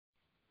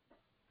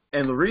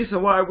And the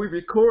reason why we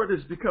record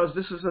is because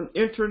this is an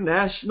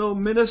international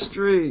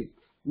ministry.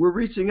 We're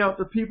reaching out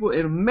to people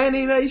in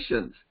many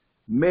nations.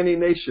 Many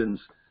nations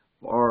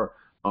are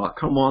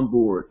come on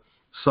board.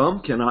 Some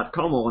cannot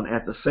come on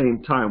at the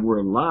same time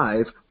we're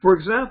live. For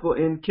example,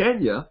 in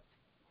Kenya,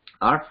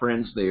 our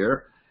friends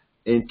there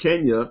in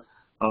Kenya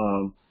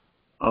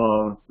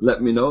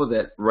let me know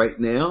that right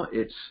now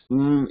it's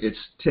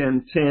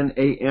 10:10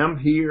 a.m.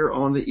 here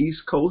on the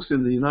East Coast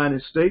in the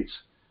United States.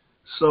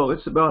 So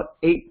it's about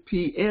 8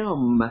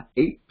 p.m.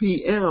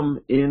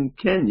 in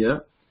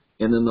Kenya,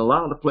 and in a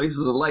lot of places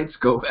the lights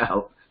go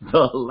out.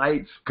 The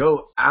lights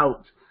go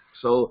out.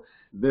 So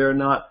they're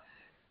not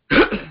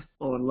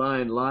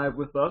online live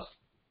with us.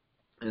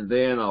 And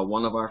then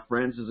one of our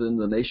friends is in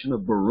the nation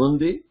of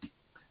Burundi,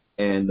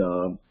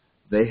 and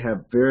they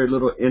have very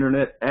little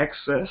internet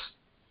access.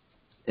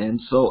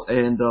 And so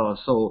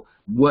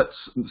what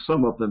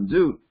some of them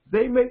do,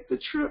 they make the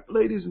trip,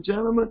 ladies and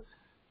gentlemen,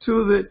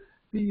 to the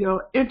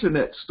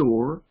internet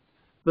store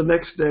the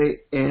next day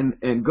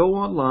and go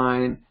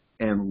online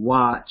and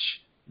watch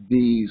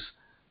these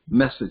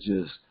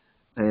messages.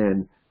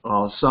 And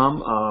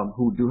some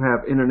who do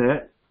have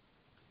internet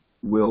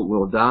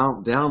will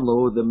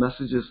download the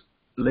messages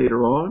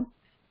later on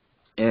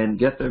and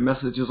get their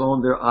messages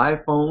on their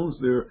iPhones,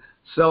 their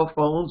cell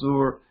phones,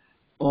 or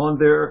on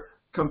their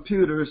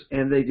computers,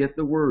 and they get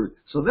the word.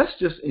 So that's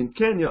just in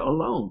Kenya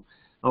alone.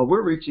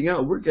 We're reaching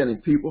out. We're getting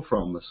people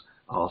from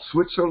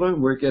Switzerland.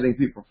 We're getting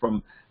people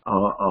from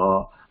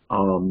the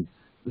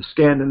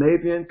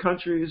Scandinavian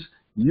countries,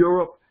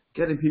 Europe,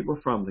 getting people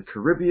from the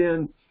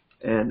Caribbean,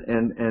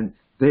 and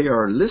they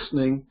are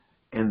listening,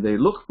 and they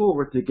look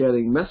forward to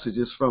getting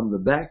messages from the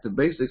Back to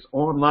Basics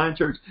online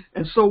church.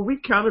 And so we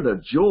count it a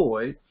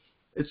joy.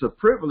 It's a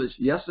privilege.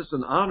 Yes, it's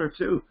an honor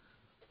too,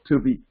 to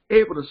be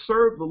able to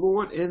serve the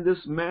Lord in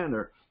this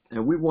manner.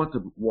 And we want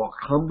to walk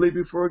humbly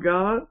before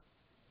God.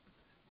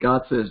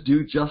 God says,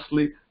 do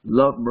justly,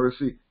 love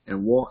mercy,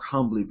 and walk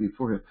humbly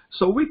before him.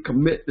 So we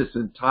commit this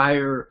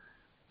entire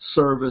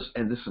service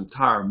and this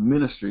entire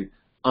ministry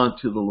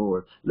unto the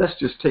Lord. Let's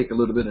just take a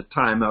little bit of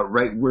time out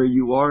right where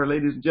you are,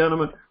 ladies and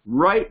gentlemen,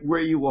 right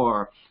where you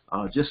are.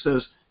 Just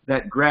as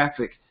that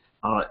graphic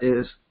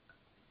is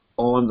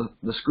on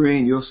the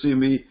screen, you'll see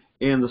me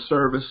in the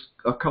service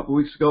a couple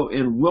weeks ago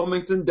in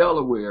Wilmington,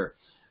 Delaware,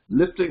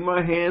 lifting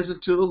my hands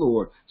unto the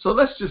Lord. So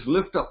let's just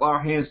lift up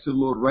our hands to the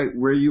Lord right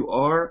where you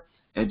are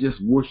and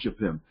just worship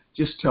him.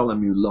 Just tell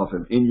him you love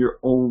him in your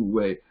own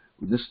way.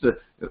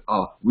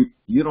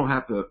 You don't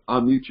have to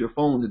unmute your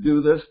phone to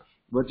do this,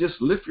 but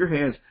just lift your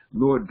hands.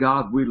 Lord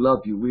God, we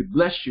love you. We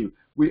bless you.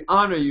 We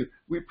honor you.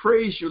 We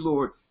praise you,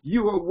 Lord.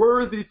 You are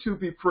worthy to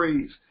be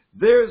praised.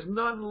 There is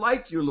none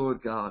like you,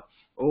 Lord God.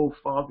 Oh,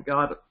 Father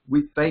God,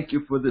 we thank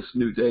you for this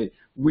new day.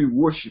 We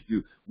worship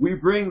you. We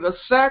bring the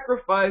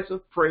sacrifice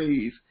of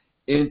praise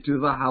into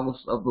the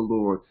house of the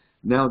Lord.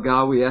 Now,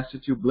 God, we ask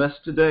that you bless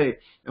today,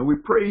 and we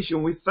praise you,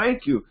 and we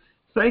thank you.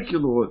 Thank you,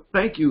 Lord.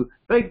 Thank you.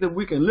 Thank that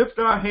we can lift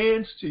our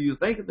hands to you.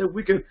 Thank you that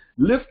we can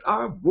lift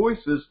our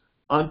voices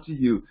unto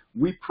you.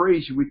 We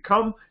praise you. We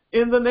come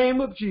in the name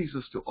of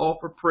Jesus to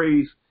offer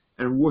praise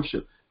and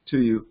worship to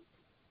you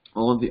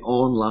on the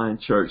online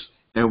church.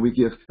 And we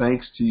give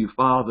thanks to you,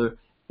 Father,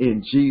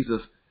 in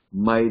Jesus'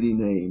 mighty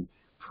name.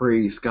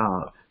 Praise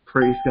God.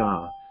 Praise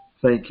God.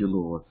 Thank you,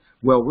 Lord.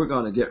 Well, we're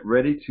going to get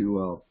ready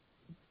to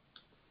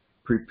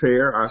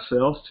prepare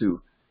ourselves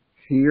to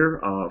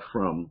hear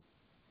from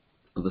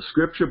the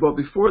scripture. But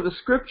before the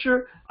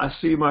scripture, I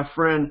see my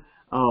friend,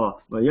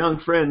 my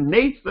young friend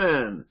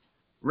Nathan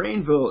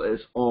Rainville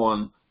is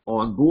on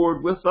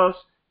board with us,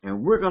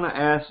 and we're going to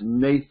ask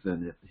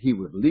Nathan if he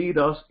would lead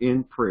us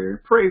in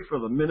prayer. Pray for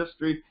the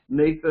ministry,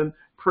 Nathan.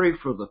 Pray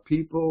for the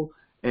people,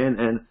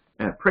 and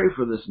pray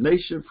for this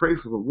nation. Pray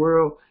for the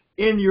world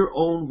in your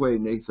own way,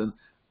 Nathan.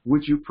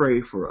 Would you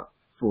pray for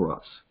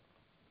us?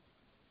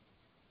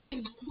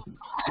 Can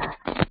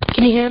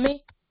you hear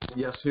me?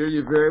 Yes, hear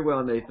you very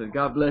well, Nathan.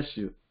 God bless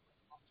you.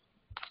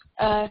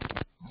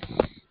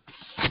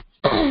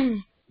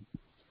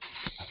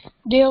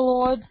 Dear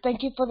Lord,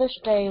 thank you for this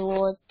day,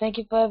 Lord. Thank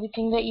you for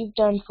everything that you've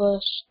done for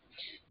us.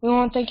 We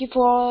want to thank you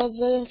for all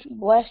the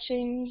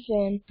blessings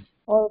and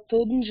all the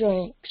food and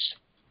drinks.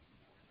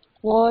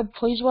 Lord,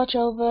 please watch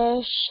over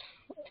us,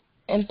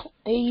 and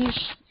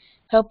please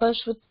help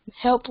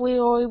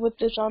LeRoy with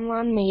this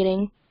online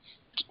meeting.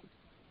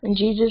 In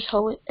Jesus'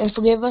 holy, and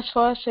forgive us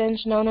for our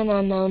sins, known and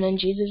unknown. In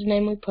Jesus'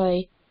 name we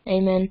pray.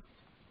 Amen.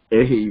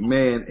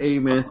 Amen.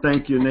 Amen.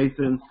 Thank you,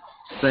 Nathan.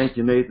 Thank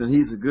you, Nathan.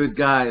 He's a good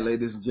guy,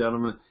 ladies and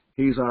gentlemen.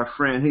 He's our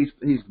friend.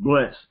 He's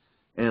blessed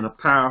and a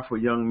powerful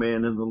young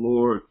man in the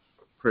Lord.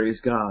 Praise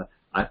God.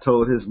 I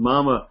told his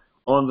mama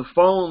on the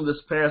phone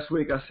this past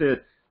week, I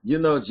said, you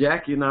know,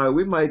 Jackie and I,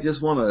 we might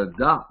just want to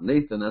adopt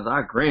Nathan as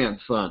our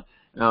grandson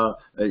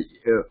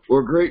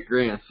or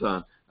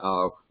great-grandson.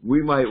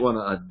 We might want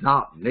to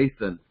adopt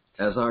Nathan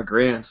as our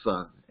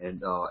grandson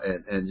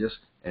and just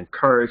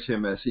encourage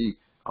him as he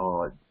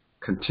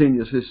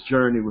continues his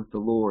journey with the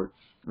Lord.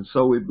 And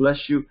so we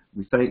bless you.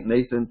 We thank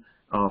Nathan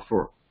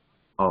for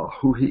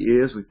who he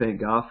is. We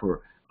thank God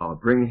for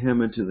bringing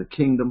him into the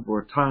kingdom for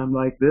a time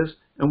like this.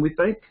 And we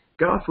thank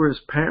God for his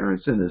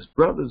parents and his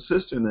brother and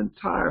sister and the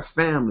entire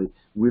family.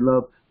 We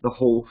love the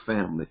whole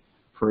family.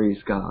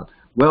 Praise God.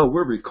 Well,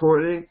 we're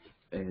recording,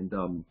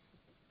 and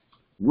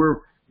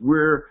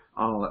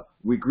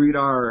we greet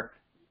our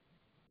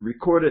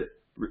recorded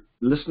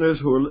listeners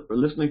who are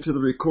listening to the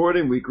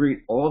recording. We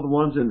greet all the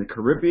ones in the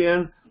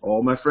Caribbean,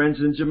 all my friends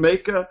in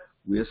Jamaica.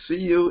 We'll see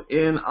you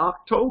in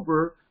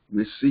October.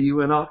 We'll see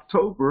you in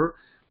October.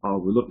 We're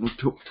looking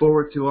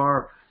forward to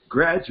our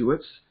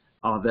graduates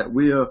that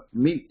we'll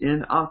meet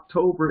in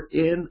October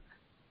in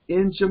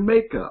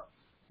Jamaica.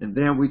 And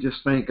then we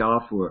just thank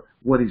God for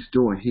what he's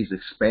doing. He's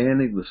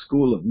expanding the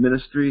School of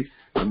Ministry.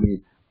 I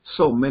mean,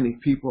 so many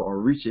people are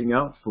reaching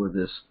out for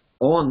this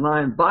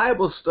online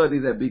Bible study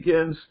that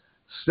begins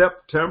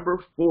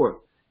September 4th.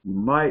 You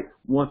might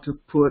want to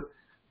put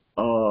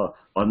a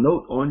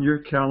note on your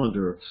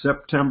calendar.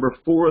 September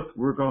 4th,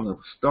 we're going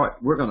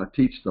to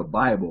teach the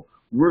Bible.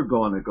 We're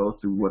going to go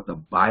through what the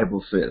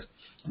Bible says.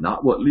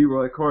 Not what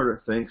LeRoy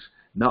Carter thinks,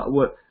 not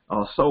what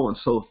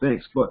so-and-so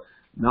thinks, but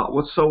not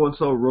what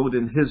so-and-so wrote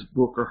in his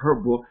book or her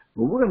book,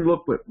 but we're going to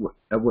look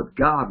at what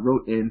God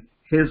wrote in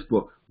his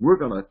book. We're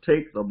going to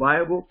take the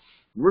Bible.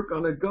 We're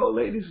going to go,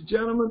 ladies and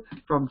gentlemen,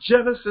 from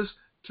Genesis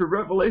to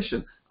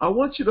Revelation. I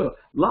want you to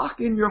lock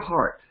in your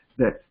heart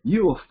that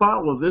you will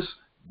follow this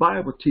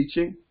Bible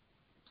teaching,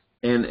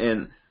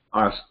 and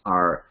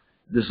our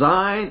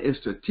design is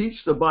to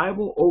teach the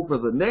Bible over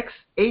the next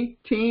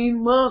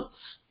 18 months.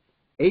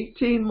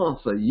 18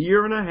 months, a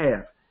year and a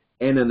half.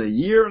 And in a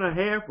year and a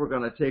half, we're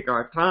going to take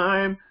our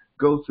time,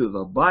 go through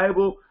the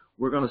Bible.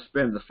 We're going to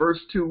spend the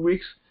first 2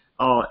 weeks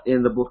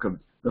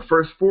the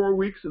first 4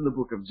 weeks in the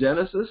book of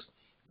Genesis,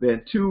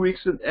 then 2 weeks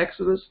in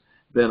Exodus,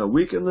 then a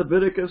week in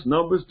Leviticus,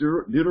 Numbers,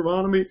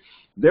 Deuteronomy.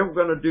 Then we're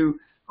going to do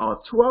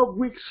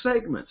 12-week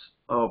segments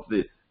of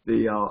the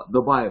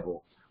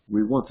Bible.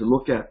 We want to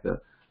look at the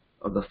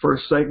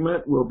first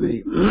segment will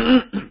be,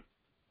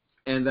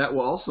 and that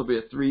will also be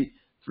a three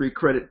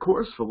credit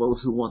course for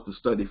those who want to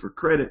study for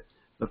credit.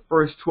 The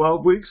first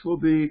 12 weeks will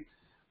be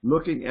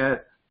looking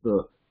at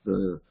the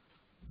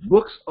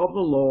books of the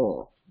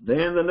law.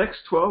 Then the next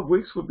 12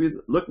 weeks will be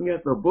looking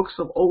at the books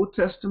of Old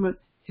Testament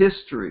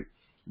history.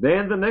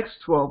 Then the next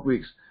 12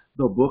 weeks,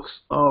 the books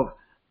of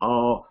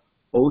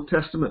Old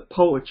Testament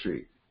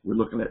poetry. We're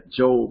looking at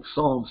Job,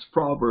 Psalms,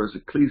 Proverbs,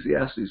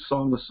 Ecclesiastes,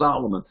 Song of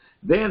Solomon.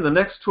 Then the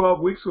next 12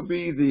 weeks will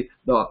be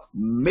the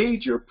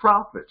major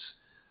prophets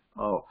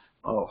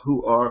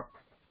who are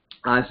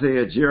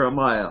Isaiah,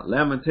 Jeremiah,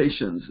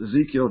 Lamentations,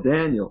 Ezekiel,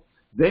 Daniel.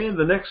 Then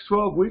the next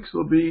 12 weeks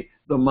will be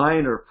the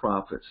minor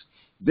prophets.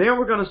 Then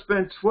we're going to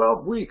spend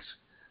 12 weeks.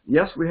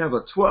 Yes, we have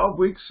a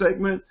 12-week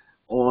segment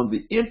on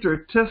the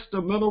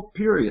intertestamental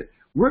period.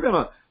 We're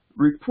going to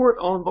report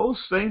on those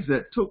things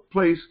that took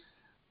place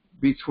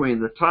between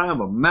the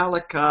time of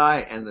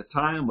Malachi and the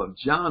time of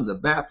John the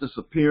Baptist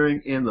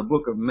appearing in the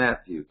book of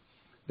Matthew.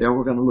 Then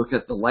we're going to look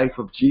at the life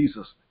of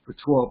Jesus for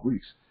 12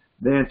 weeks.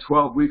 Then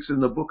 12 weeks in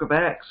the book of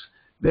Acts.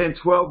 Then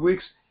 12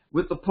 weeks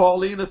with the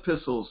Pauline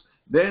epistles.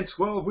 Then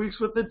 12 weeks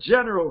with the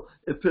general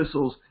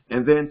epistles.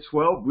 And then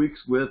 12 weeks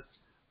with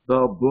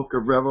the book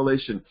of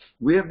Revelation.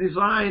 We have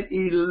designed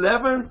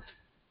 11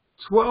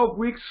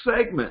 12-week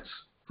segments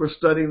for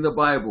studying the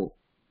Bible.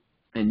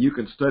 And you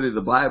can study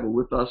the Bible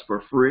with us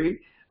for free.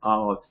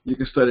 You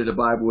can study the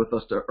Bible with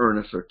us to earn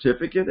a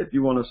certificate if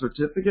you want a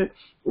certificate.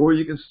 Or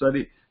you can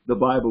study the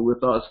Bible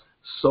with us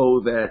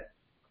so that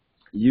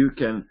you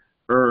can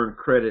earn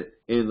credit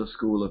in the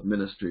School of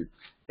Ministry.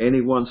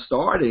 Anyone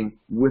starting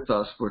with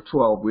us for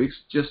 12 weeks,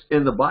 just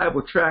in the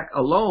Bible track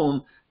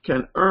alone,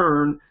 can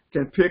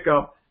pick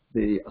up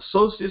the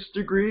associate's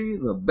degree,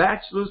 the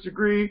bachelor's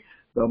degree,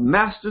 the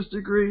master's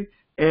degree,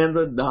 and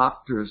the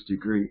doctor's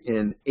degree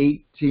in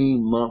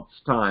 18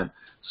 months' time.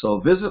 So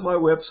visit my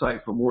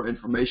website for more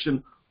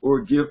information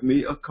or give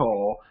me a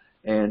call,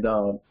 and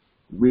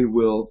we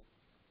will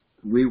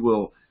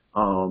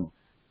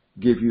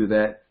give you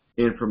that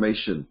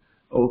information.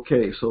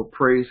 Okay, so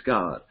praise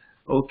God.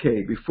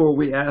 Okay, before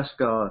we ask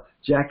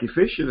Jackie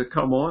Fisher to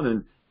come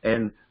on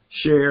and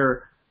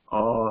share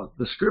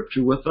the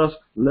scripture with us,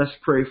 let's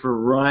pray for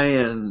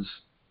Ryan's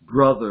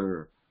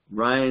brother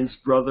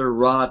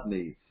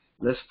Rodney.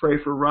 Let's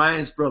pray for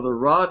Ryan's brother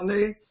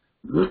Rodney,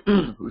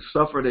 who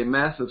suffered a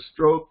massive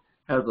stroke,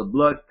 has a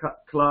blood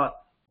clot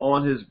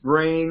on his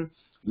brain.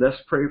 Let's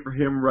pray for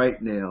him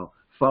right now.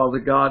 Father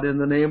God, in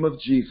the name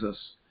of Jesus,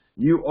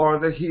 you are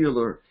the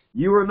healer.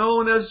 You are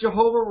known as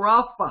Jehovah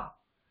Rapha,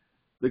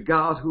 the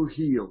God who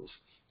heals.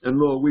 And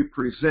Lord, we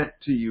present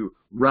to you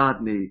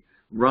Rodney,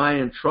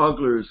 Ryan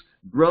Trogler's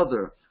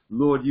brother.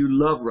 Lord, you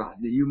love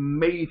Rodney. You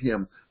made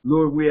him.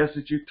 Lord, we ask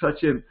that you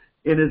touch him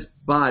in his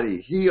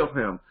body. Heal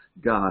him,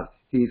 God.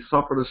 He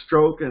suffered a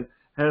stroke and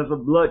has a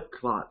blood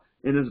clot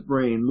in his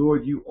brain.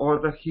 Lord, you are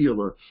the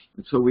healer.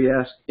 And so we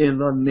ask in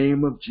the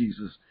name of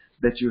Jesus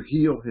that you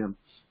heal him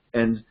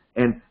and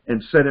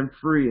set him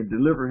free and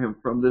deliver him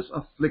from this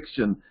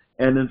affliction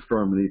and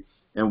infirmity.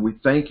 And we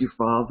thank you,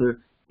 Father,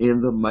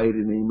 in the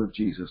mighty name of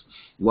Jesus.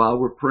 While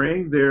we're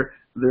praying, there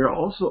are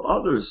also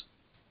others.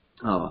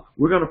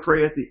 We're going to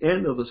pray at the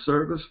end of the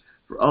service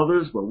for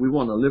others, but we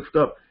want to lift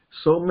up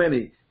so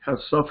many have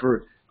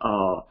suffered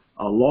a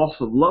loss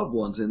of loved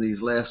ones in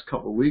these last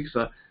couple of weeks.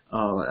 As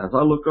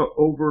I look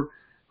over,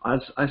 I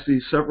see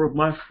several of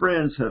my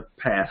friends have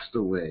passed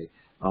away.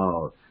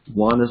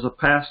 One is a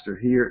pastor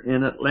here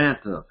in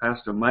Atlanta,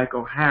 Pastor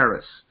Michael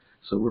Harris.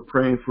 So we're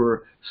praying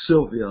for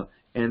Sylvia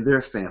and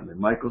their family.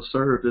 Michael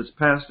served as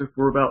pastor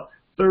for about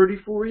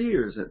 34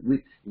 years at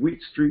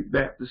Wheat Street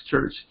Baptist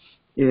Church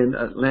in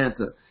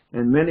Atlanta,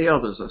 and many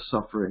others are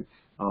suffering.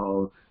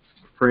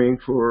 Praying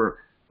for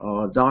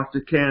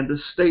Dr.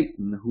 Candace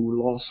Staten,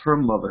 who lost her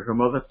mother. Her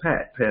mother,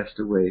 Pat, passed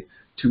away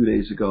 2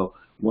 days ago.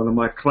 One of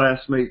my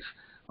classmates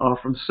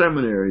from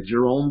seminary,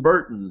 Jerome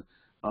Burton,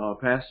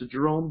 Pastor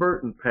Jerome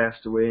Burton,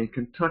 passed away in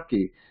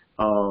Kentucky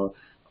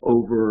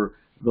over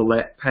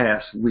the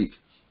past week.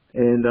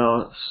 And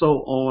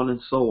so on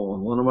and so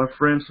on. One of my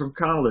friends from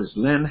college,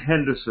 Len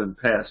Henderson,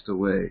 passed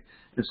away.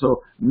 And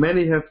so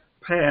many have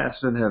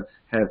passed and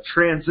have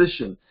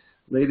transitioned,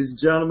 ladies and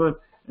gentlemen.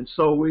 And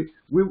so we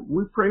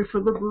pray for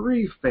the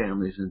bereaved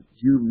families, and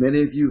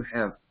many of you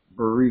have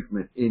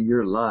bereavement in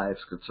your lives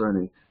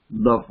concerning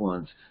loved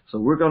ones. So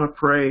we're going to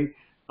pray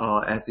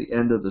at the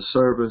end of the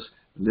service,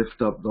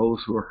 lift up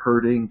those who are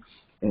hurting,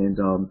 and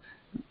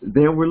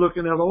then we're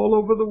looking at all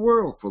over the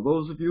world. For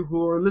those of you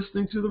who are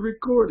listening to the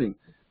recording,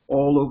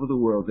 all over the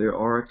world there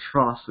are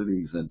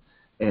atrocities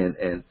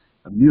and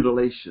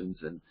mutilations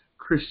and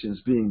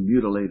Christians being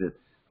mutilated.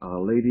 A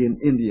lady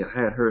in India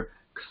had her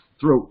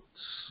throat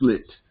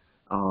slit.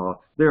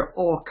 There are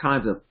all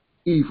kinds of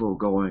evil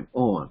going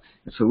on.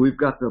 And so we've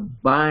got to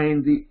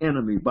bind the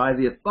enemy by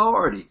the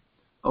authority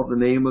of the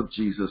name of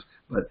Jesus.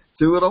 But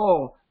through it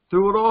all,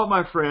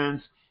 my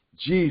friends,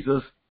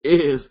 Jesus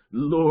is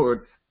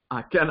Lord.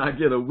 Can I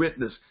get a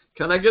witness?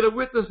 Can I get a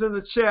witness in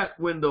the chat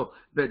window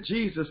that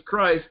Jesus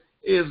Christ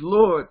is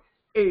Lord?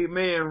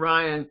 Amen,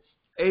 Ryan.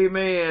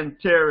 Amen,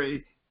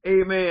 Terry.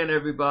 Amen,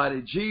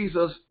 everybody.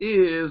 Jesus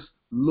is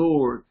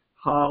Lord.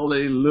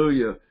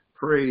 Hallelujah.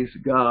 Praise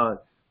God.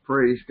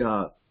 Praise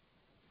God.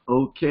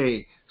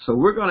 Okay, so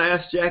we're going to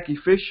ask Jackie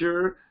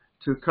Fisher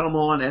to come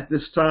on at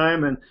this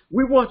time, and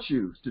we want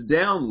you to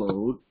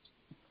download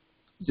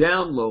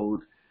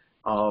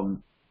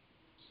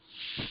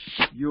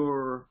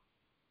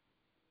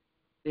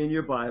in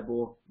your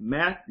Bible,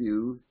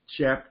 Matthew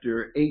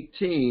chapter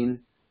 18,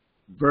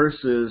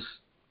 verses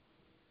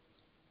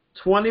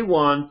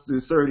 21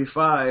 through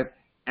 35.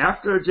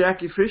 After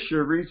Jackie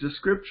Fisher reads the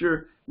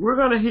scripture, we're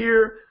going to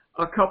hear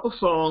a couple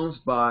songs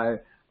by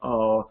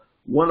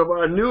one of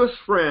our newest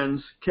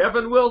friends,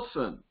 Kevin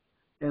Wilson,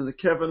 and the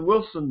Kevin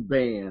Wilson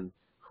Band,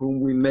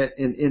 whom we met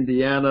in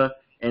Indiana.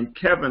 And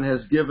Kevin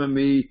has given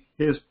me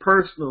his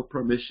personal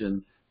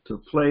permission to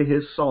play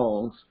his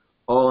songs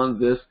on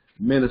this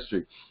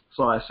ministry.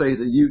 So I say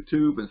to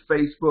YouTube and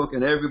Facebook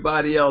and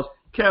everybody else,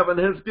 Kevin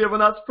has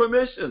given us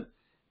permission,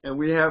 and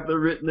we have the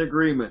written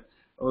agreement.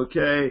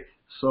 Okay,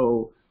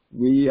 so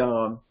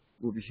we'll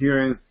be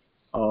hearing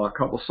a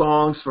couple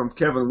songs from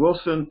Kevin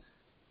Wilson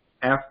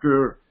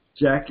after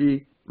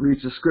Jackie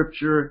reads the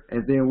scripture,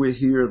 and then we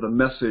hear the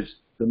message.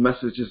 The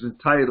message is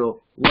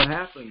entitled, What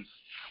Happens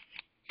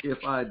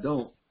If I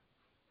Don't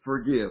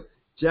Forgive?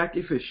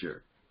 Jackie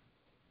Fisher.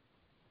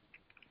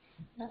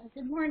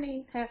 Good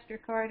morning, Pastor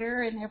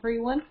Carter and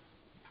everyone.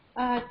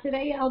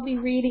 Today I'll be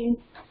reading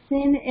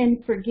Sin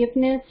and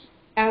Forgiveness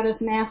out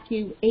of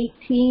Matthew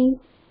 18,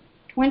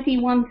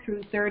 21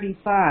 through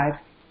 35.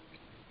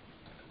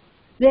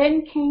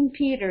 Then came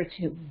Peter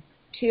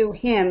to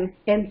him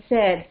and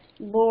said,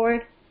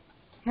 Lord,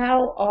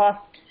 how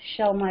oft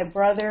shall my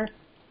brother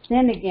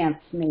sin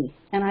against me,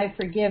 and I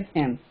forgive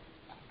him?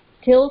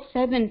 Till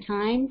 7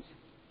 times?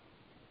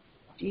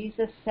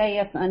 Jesus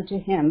saith unto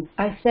him,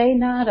 I say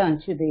not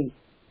unto thee,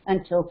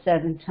 until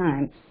 7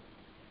 times,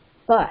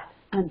 but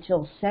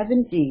until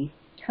 70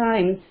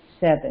 times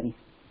 7.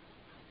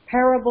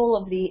 Parable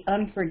of the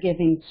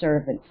unforgiving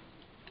servant.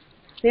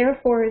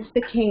 Therefore is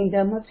the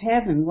kingdom of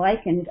heaven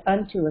likened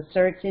unto a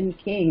certain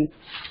king,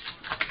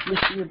 which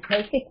would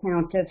take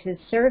account of his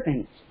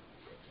servants.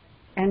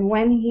 And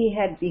when he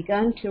had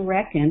begun to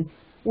reckon,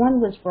 one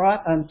was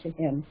brought unto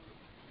him,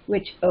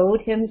 which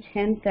owed him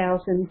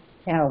 10,000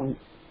 talents.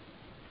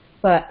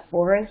 But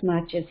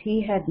forasmuch as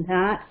he had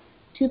not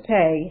to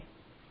pay,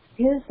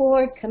 his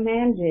Lord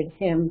commanded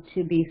him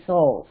to be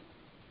sold,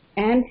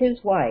 and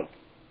his wife,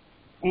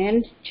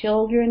 and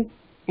children,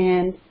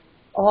 and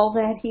all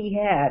that he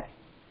had,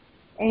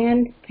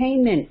 and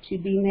payment to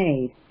be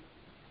made.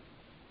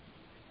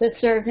 The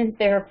servant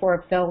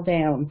therefore fell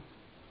down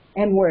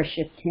and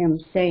worshipped him,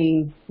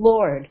 saying,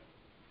 Lord,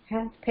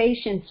 have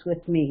patience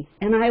with me,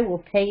 and I will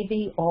pay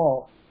thee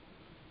all.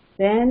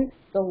 Then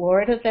the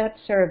Lord of that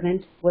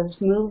servant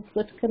was moved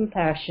with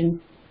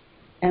compassion,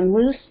 and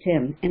loosed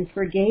him, and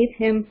forgave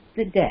him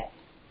the debt.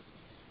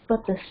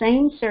 But the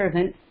same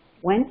servant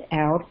went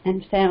out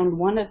and found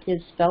one of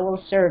his fellow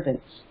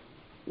servants,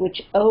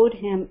 which owed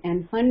him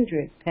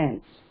 100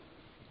 pence,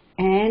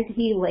 And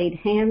he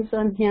laid hands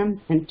on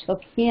him and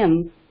took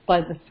him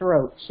by the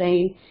throat,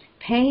 saying,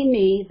 Pay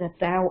me that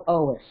thou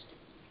owest.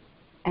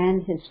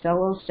 And his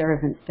fellow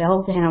servant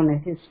fell down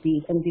at his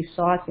feet and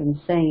besought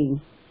him,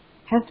 saying,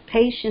 Have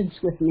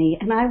patience with me,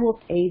 and I will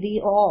pay thee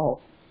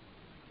all.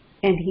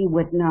 And he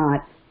would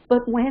not,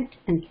 but went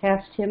and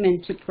cast him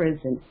into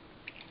prison,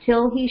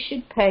 till he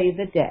should pay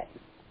the debt.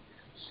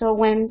 So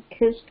when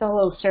his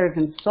fellow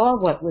servants saw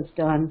what was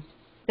done,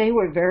 they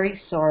were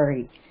very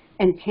sorry,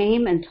 and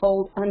came and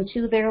told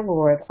unto their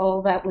Lord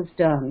all that was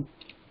done.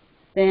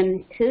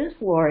 Then his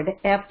Lord,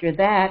 after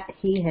that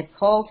he had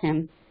called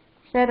him,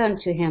 said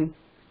unto him,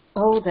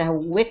 O thou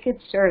wicked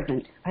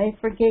servant, I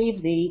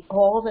forgave thee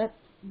all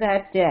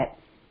that debt,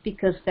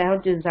 because thou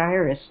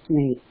desirest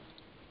me.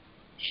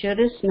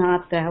 Shouldest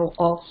not thou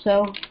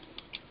also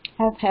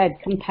have had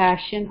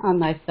compassion on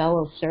thy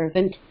fellow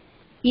servant,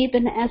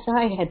 even as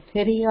I had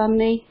pity on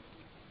thee?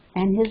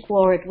 And his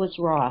Lord was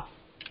wroth,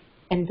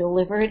 and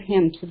delivered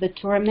him to the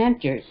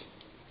tormentors,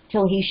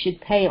 till he should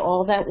pay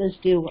all that was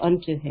due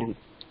unto him.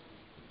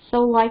 So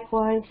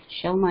likewise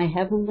shall my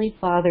heavenly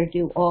Father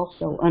do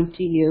also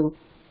unto you,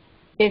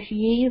 if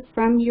ye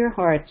from your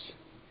hearts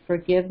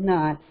forgive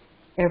not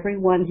every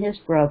one his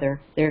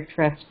brother their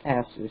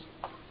trespasses.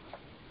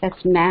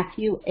 That's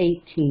Matthew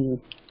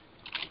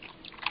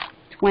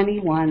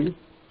 18:21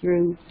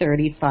 through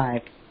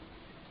 35.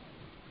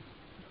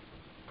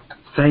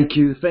 Thank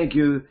you,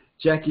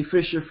 Jackie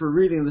Fisher, for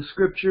reading the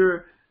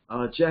scripture.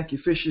 Jackie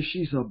Fisher,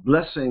 she's a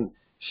blessing.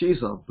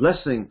 She's a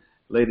blessing,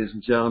 ladies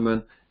and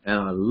gentlemen. And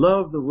I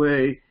love the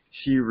way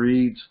she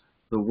reads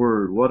the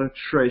word. What a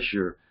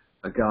treasure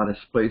God has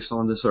placed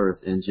on this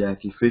earth in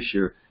Jackie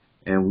Fisher.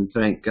 And we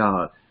thank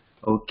God.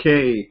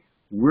 Okay,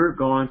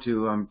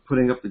 I'm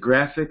putting up the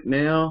graphic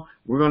now.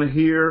 We're going to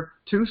hear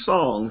two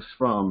songs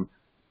from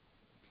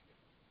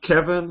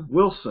Kevin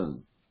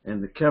Wilson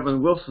and the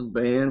Kevin Wilson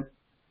Band.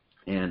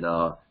 And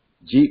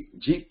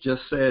Jeep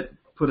just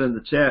put in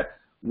the chat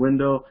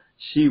window,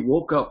 she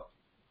woke up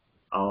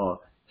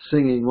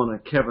singing one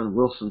of Kevin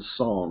Wilson's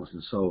songs.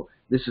 And so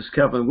this is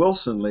Kevin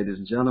Wilson, ladies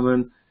and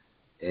gentlemen,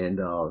 and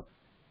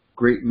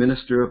great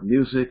minister of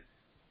music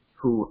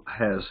who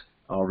has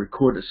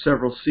recorded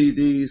several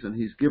CDs, and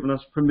he's given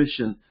us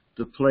permission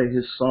to play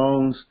his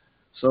songs.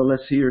 So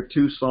let's hear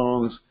two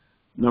songs.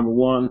 Number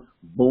one,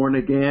 Born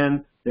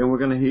Again. Then we're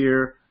going to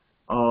hear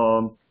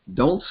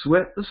Don't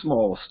Sweat the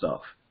Small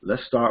Stuff.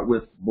 Let's start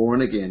with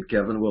Born Again,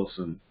 Kevin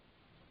Wilson.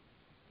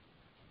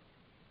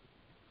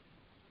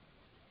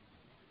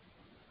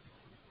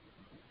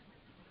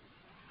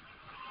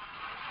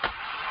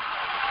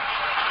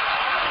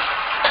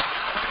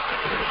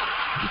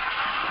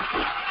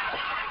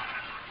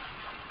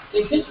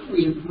 The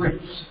history of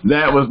grace.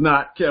 That was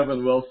not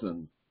Kevin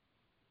Wilson.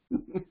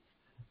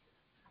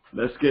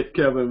 Let's get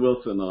Kevin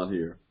Wilson on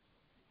here.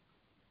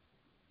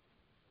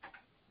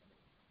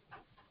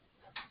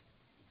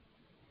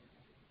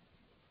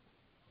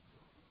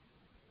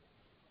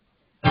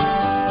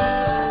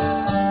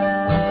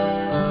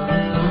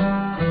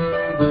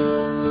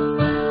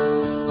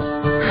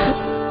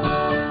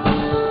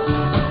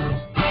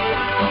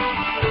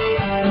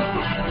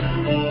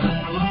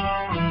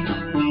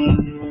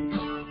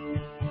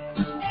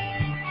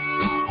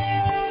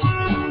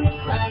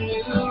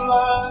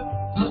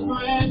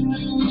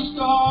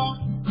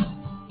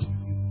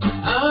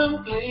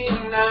 I'm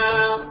clean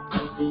now.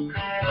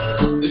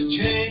 The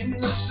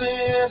chains of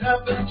sin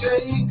have been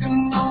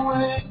taken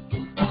away.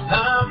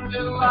 I'm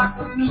just like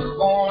a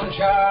newborn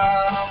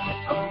child.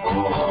 I'm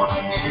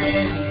born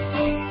again.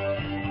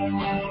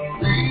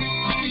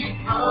 Free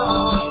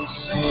from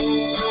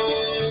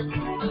sin.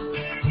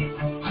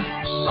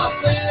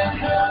 Something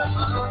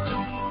happened.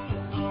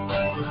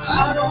 I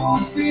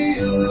don't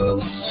feel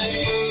the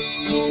same.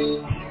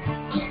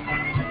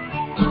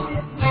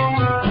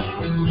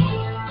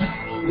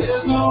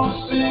 There's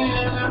no sin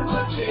that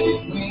will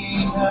take me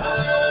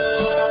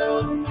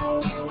down.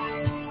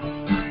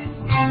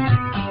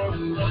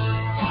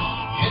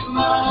 In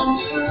my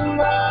new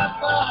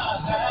life I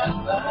have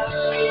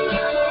found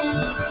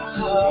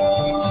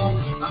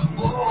I'm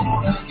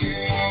born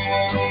again.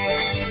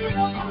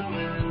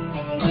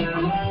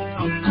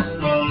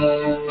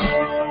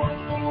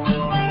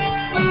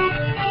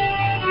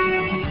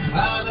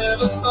 I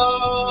never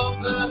thought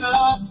that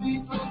I'd be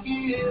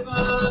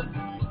forgiven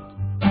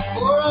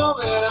for all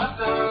that I've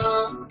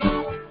done.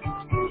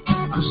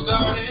 I'm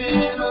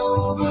starting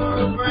over a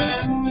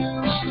brand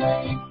new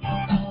slate,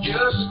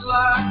 just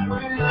like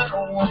when I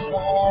was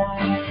born.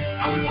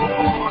 I'm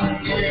born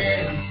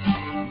again,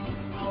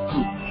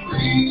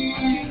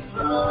 free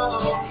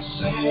from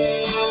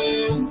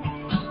sin.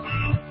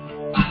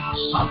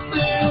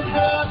 Something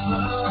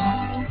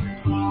happened,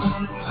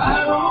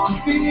 I don't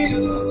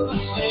feel the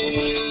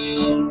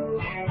same.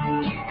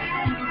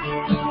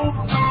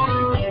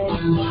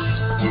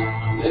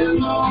 There's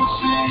no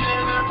sin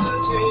that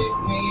will take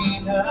me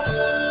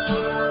down.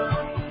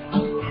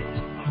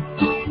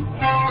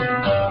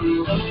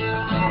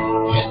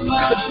 In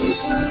my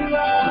new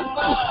life I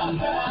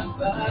have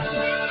found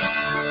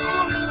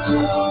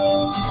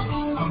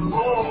I'm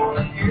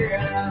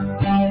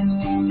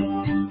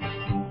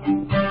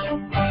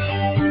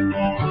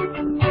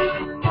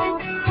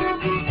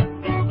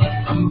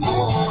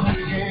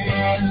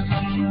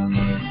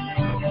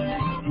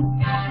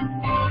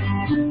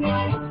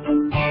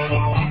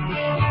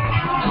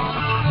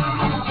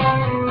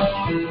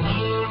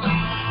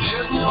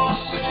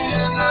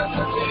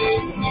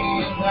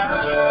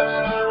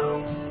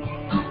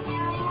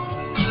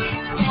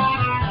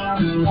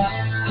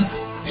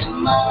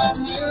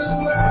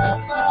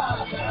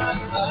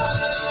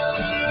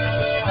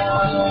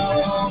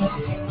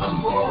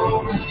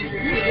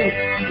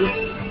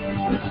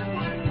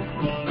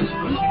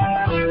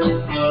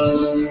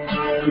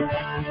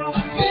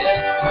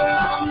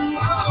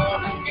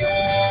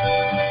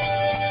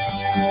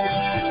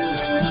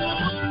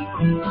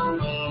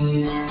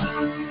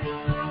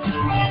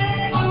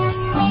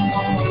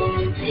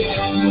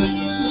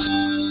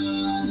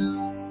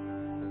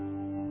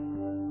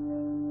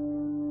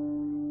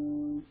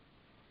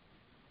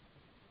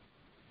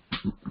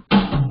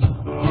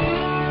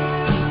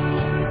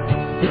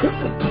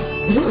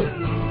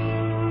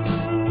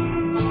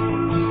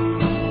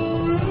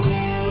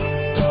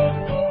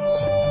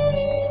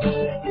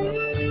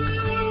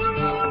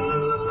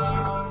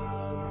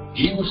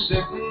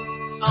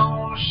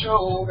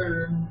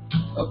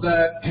of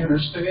that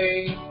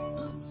interstate,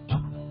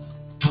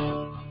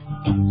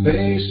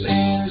 face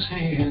in his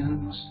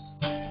hands,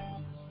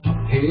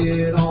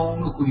 head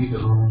on the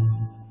wheel.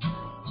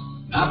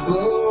 I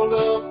pulled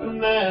up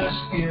and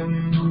asked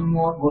him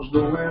what was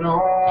going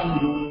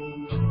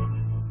on.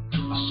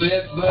 I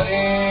said, buddy,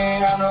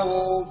 I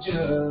know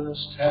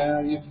just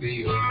how you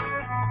feel,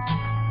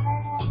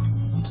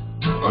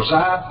 'cause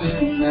I've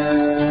been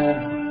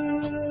there.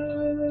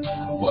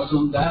 It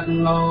wasn't that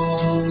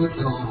long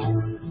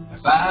ago.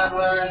 If I'd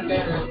learned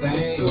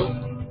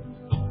anything,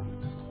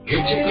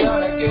 if you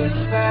gotta get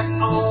back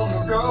on the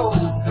road,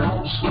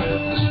 don't sweat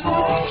the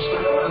small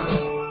stuff.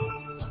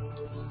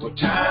 With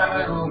time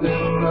and a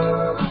little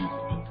love,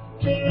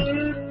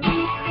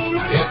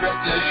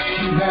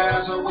 everything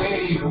has a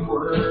way of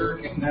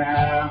working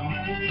out.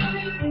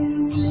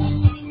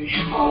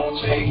 It won't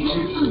take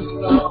too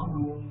long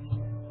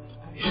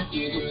if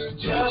you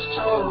just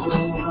hold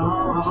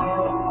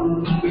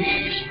on. Be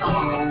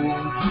strong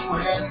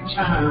when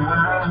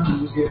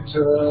times get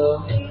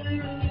tough.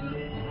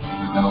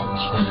 Don't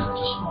sweat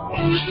the small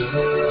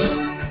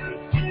stuff.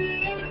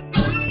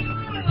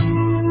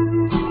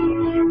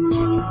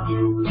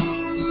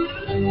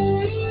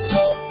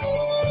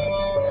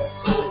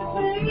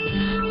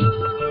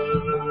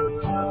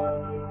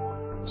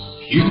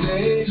 Few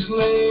days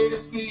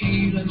later,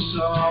 feeling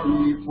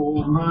sorry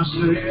for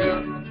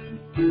myself,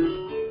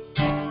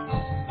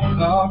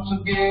 thoughts of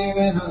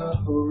giving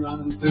up are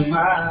running through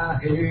my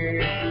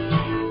head.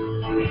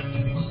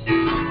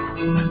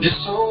 And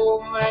this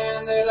old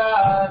man that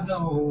I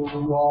know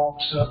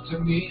walks up to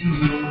me,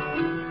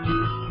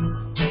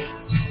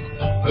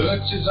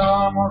 puts his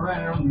arm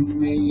around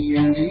me,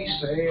 and he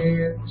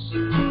says,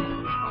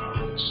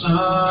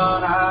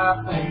 son,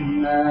 I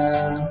think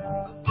that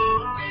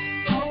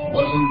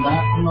wasn't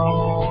that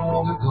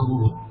long ago.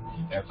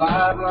 If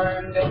I've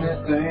learned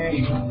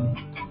anything,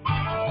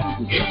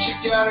 if you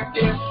gotta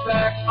get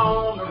back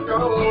on the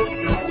road,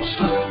 don't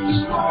sweat the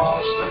small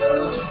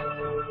stuff.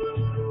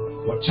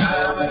 What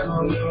time and a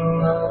little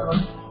love,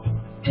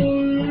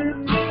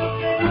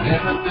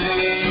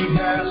 everything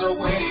has a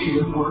way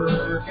of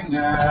working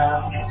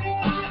out.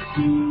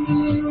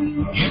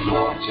 It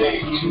won't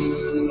take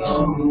too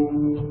long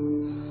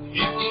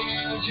if you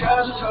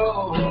just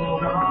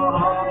hold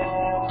on.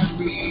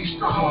 Be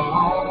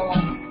strong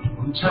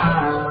when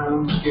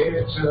times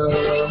get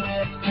tough.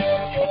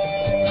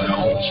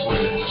 Don't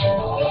sweat the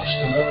small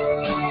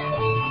stuff.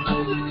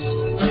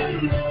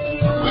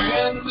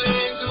 When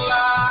things in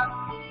life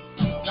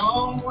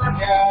don't work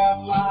out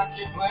like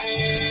you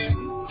planned,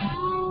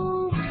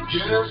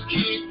 just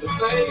keep the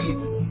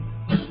faith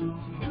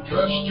and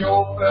trust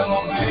your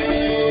fellow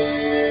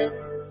man.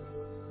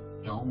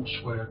 Don't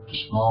sweat the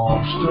small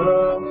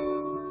stuff,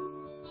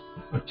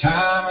 but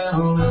time and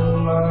a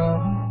little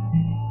love,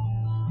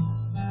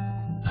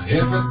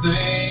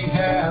 everything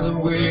has a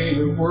way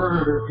of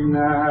working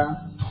out.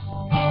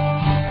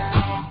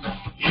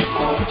 It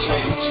won't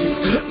take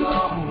too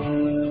long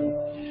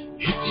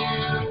if you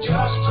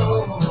just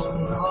hold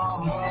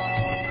on.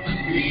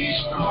 Be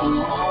strong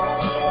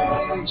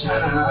when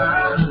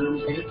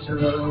times get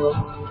tough.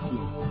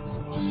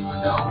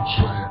 Don't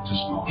sweat the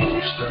small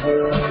stuff.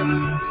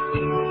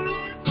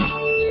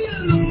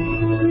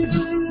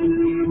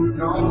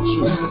 Don't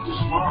sweat the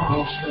small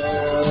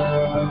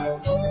stuff.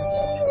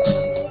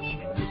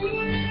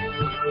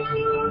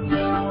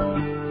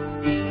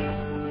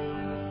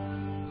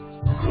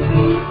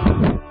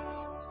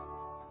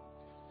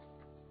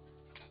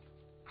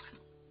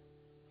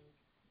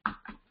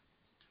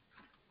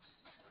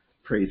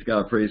 Praise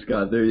God, praise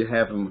God. There you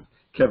have him,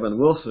 Kevin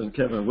Wilson.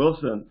 Kevin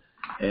Wilson.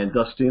 And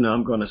Dustina,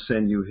 I'm going to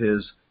send you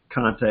his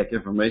contact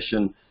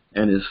information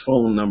and his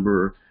phone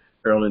number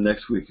early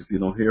next week. If you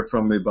don't hear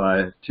from me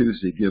by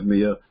Tuesday, give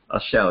me a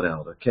shout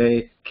out,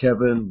 okay?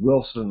 Kevin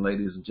Wilson,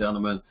 ladies and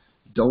gentlemen.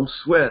 Don't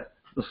sweat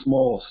the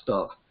small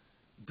stuff.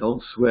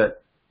 Don't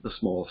sweat the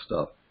small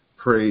stuff.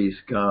 Praise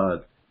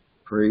God.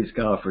 Praise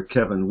God for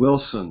Kevin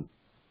Wilson.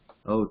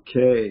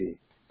 Okay.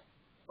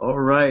 All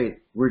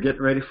right. We're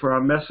getting ready for our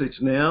message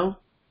now.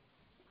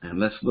 And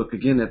let's look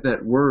again at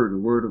that word, the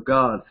word of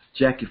God.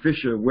 Jackie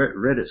Fisher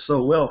read it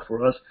so well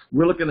for us.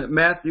 We're looking at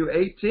Matthew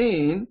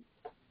 18,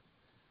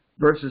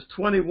 verses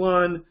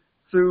 21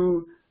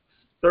 through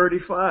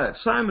 35.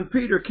 Simon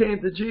Peter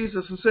came to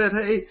Jesus and said,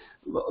 hey,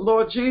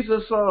 Lord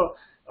Jesus, how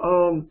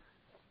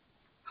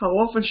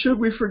often should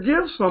we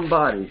forgive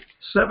somebody?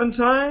 7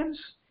 times?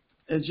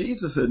 And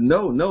Jesus said,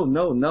 no.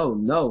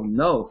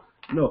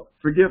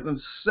 Forgive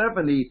them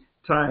 70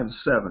 times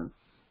 7.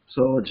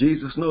 So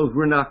Jesus knows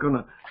we're not going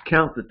to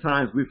count the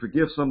times we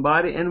forgive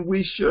somebody, and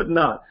we should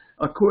not.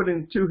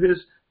 According to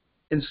his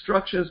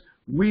instructions,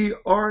 we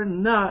are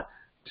not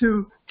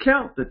to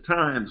count the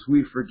times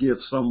we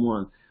forgive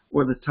someone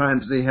or the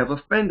times they have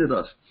offended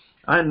us.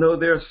 I know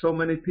there are so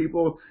many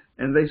people,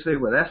 and they say,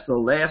 well, that's the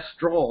last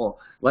straw.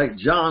 Like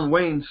John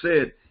Wayne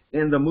said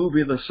in the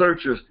movie The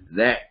Searchers,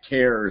 that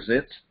tears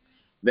it.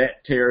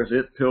 That tears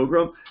it,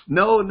 Pilgrim.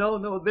 No.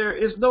 There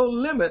is no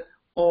limit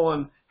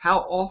on how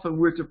often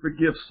we're to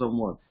forgive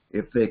someone.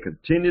 If they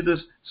continue to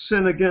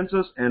sin against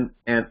us and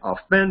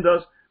offend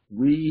us,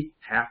 we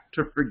have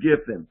to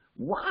forgive them.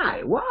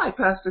 Why? Why,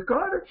 Pastor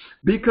Carter?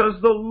 Because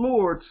the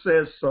Lord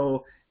says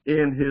so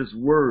in his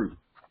word.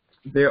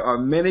 There are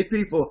many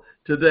people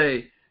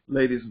today,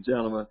 ladies and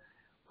gentlemen,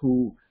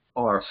 who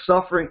are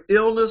suffering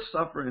illness,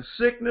 suffering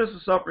sickness,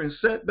 suffering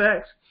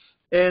setbacks,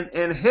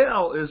 and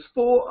hell is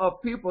full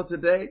of people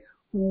today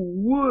who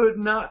would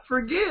not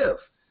forgive.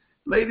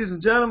 Ladies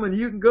and gentlemen,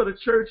 you can go to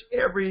church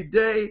every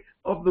day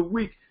of the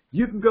week.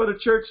 You can go to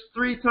church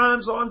 3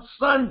 times on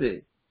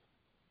Sunday.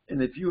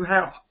 And if you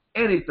have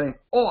anything,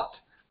 aught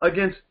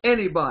against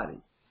anybody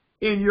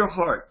in your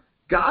heart,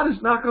 God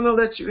is not going to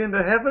let you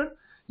into heaven.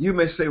 You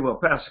may say, well,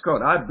 Pastor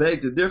Carter, I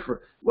beg to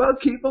differ. Well,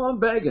 keep on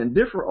begging.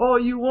 Differ all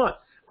you want.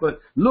 But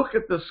look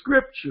at the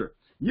scripture.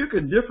 You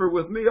can differ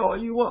with me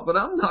all you want, but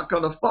I'm not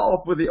going to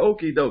fall for the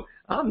okie doke.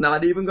 I'm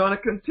not even going to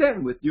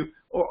contend with you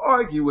or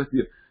argue with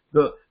you.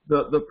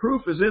 The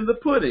proof is in the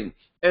pudding,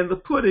 and the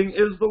pudding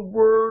is the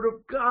word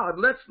of God.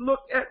 Let's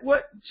look at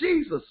what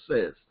Jesus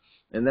says.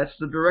 And that's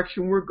the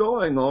direction we're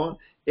going on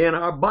in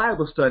our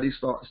Bible study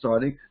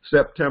starting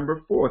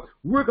September 4th.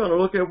 We're going to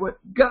look at what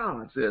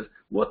God says,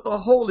 what the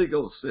Holy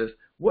Ghost says,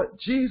 what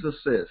Jesus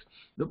says.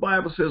 The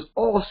Bible says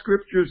all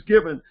scripture is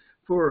given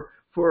for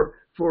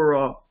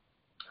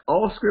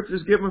all scripture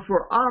is given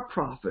for our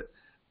profit,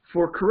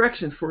 for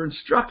correction, for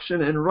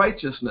instruction in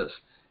righteousness.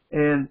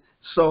 And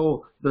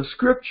so the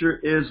scripture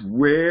is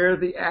where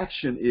the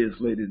action is,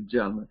 ladies and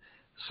gentlemen.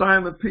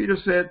 Simon Peter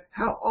said,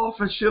 how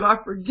often should I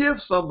forgive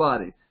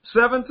somebody?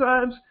 7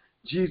 times?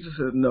 Jesus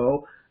said,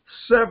 no,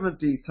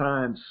 70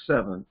 times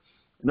 7.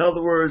 In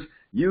other words,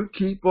 you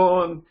keep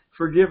on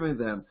forgiving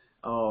them.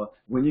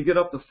 When you get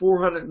up to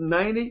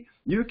 490,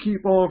 you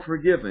keep on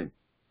forgiving.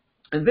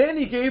 And then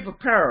he gave a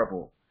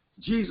parable.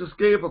 Jesus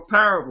gave a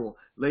parable,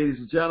 ladies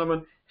and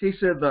gentlemen. He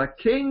said, the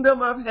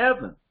kingdom of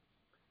heaven.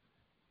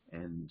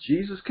 And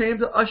Jesus came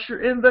to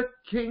usher in the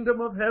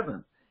kingdom of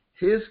heaven.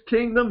 His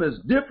kingdom is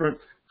different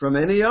from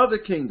any other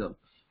kingdom.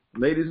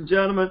 Ladies and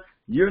gentlemen,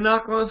 you're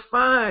not going to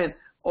find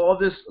all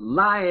this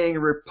lying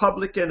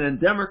Republican and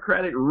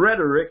Democratic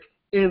rhetoric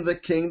in the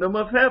kingdom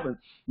of heaven.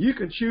 You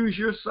can choose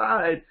your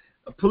side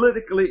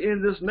politically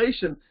in this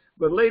nation,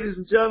 but ladies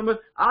and gentlemen,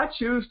 I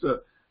choose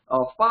to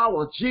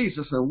follow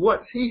Jesus and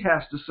what he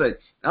has to say.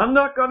 I'm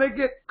not going to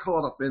get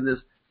caught up in this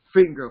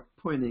finger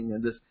pointing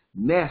and this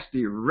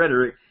nasty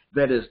rhetoric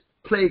that is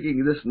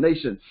plaguing this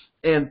nation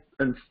and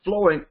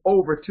flowing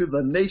over to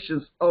the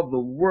nations of the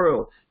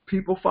world.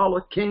 People follow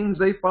kings,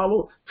 they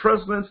follow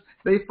presidents,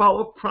 they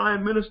follow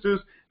prime ministers,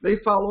 they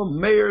follow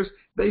mayors,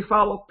 they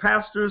follow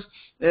pastors.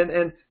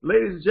 And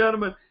ladies and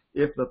gentlemen,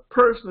 if the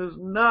person is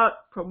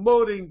not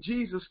promoting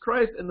Jesus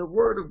Christ and the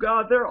Word of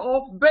God, they're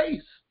off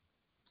base.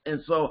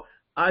 And so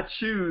I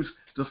choose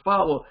to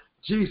follow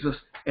Jesus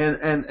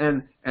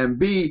and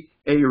be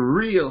a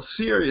real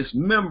serious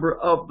member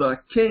of the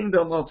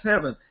kingdom of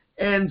heaven.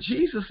 And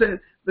Jesus said,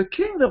 the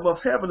kingdom of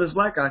heaven is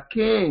like a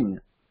king.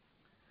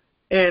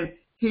 And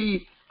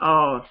he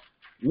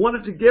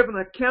wanted to give an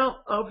account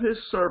of his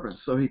servants.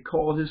 So he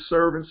called his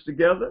servants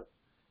together,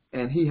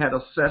 and he had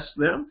assessed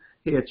them.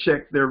 He had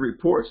checked their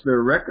reports,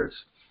 their records,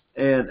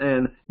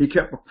 and he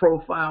kept a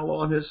profile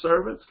on his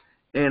servants,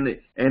 and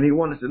he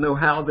wanted to know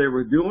how they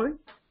were doing.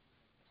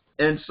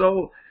 And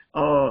so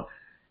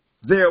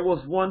there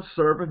was one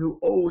servant who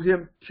owed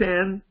him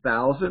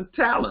 10,000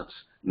 talents.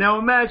 Now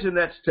imagine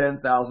that's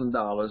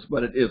 $10,000,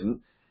 but it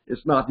isn't.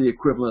 It's not the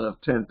equivalent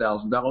of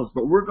 $10,000,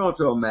 but we're going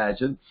to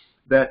imagine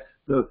that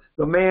the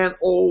man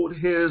owed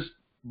his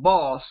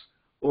boss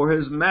or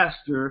his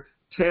master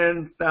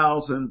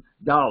 $10,000.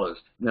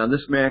 Now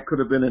this man could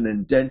have been an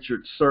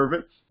indentured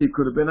servant. He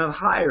could have been a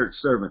hired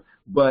servant,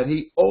 but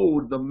he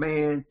owed the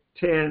man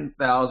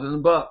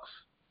 $10,000.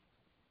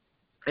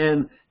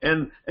 And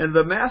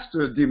the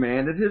master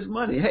demanded his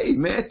money. Hey,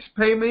 man,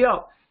 pay me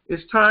up.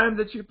 It's time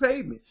that you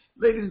pay me.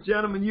 Ladies and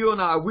gentlemen, you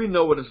and I, we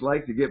know what it's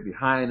like to get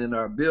behind in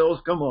our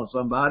bills. Come on,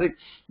 somebody.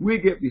 We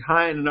get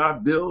behind in our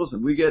bills,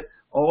 and we get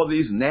all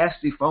these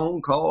nasty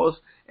phone calls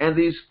and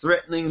these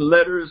threatening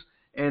letters,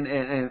 and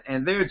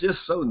they're just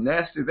so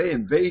nasty. They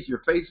invade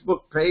your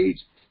Facebook page.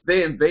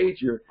 They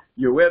invade your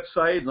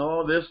website and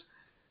all this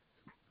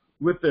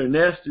with their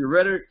nasty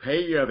rhetoric.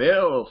 Pay your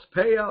bills.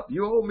 Pay up.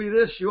 You owe me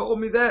this. You owe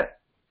me that.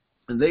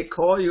 And they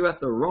call you at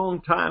the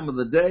wrong time of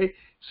the day.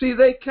 See,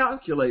 they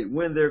calculate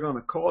when they're going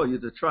to call you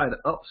to try to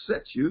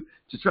upset you,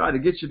 to try to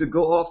get you to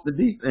go off the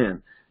deep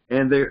end.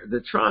 And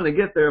they're trying to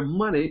get their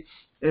money.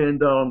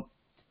 And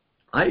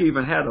I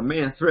even had a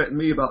man threaten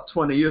me about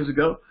 20 years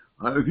ago.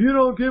 If you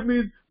don't give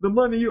me the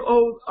money you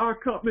owe our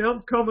company,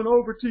 I'm coming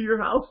over to your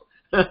house.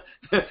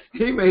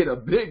 He made a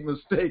big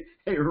mistake.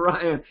 Hey,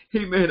 Ryan,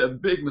 he made a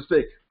big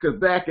mistake. Because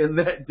back in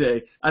that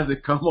day, I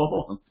said, come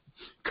on.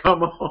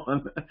 Come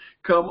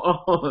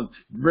on,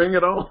 bring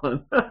it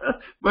on.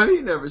 But he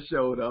never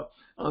showed up.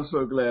 I'm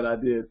so glad I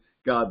did.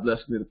 God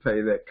blessed me to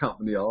pay that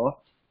company off.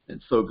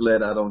 And so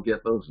glad I don't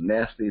get those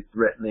nasty,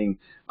 threatening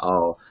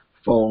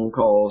phone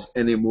calls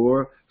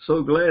anymore.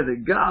 So glad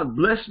that God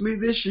blessed me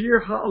this year.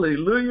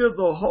 Hallelujah.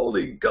 The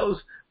Holy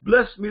Ghost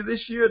blessed me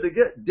this year to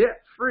get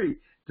debt free,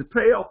 to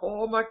pay off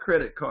all my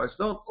credit cards.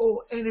 Don't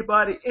owe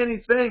anybody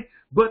anything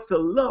but to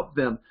love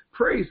them.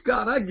 Praise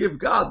God. I give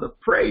God the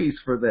praise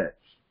for that.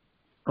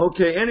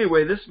 Okay,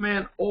 anyway, this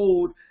man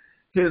owed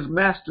his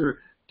master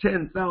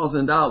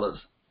 $10,000.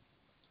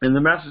 And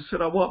the master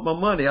said, I want my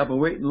money. I've been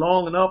waiting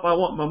long enough. I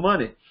want my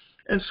money.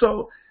 And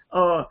so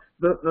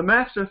the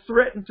master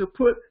threatened to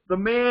put the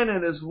man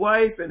and his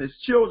wife and his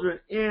children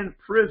in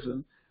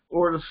prison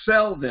or to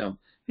sell them.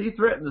 He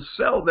threatened to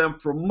sell them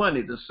for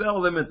money, to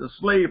sell them into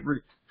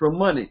slavery for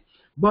money.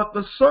 But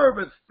the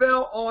servant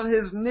fell on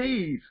his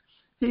knees.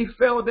 He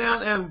fell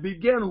down and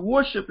began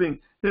worshiping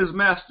his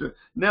master.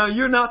 Now,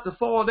 you're not to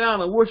fall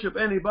down and worship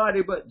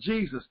anybody but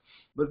Jesus.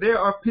 But there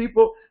are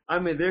people,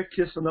 they're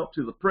kissing up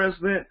to the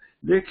president.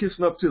 They're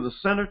kissing up to the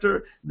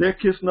senator. They're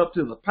kissing up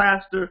to the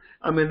pastor.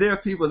 There are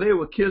people, they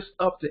will kiss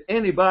up to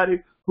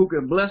anybody who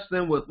can bless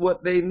them with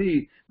what they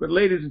need. But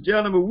ladies and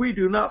gentlemen, we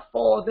do not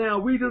fall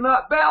down. We do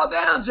not bow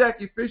down,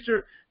 Jackie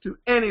Fisher, to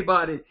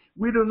anybody.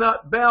 We do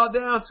not bow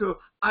down to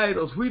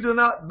idols. We do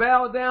not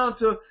bow down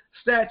to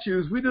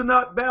statues. We do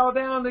not bow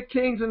down to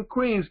kings and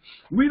queens.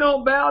 We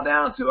don't bow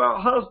down to our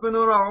husband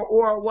or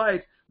our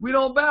wife. We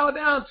don't bow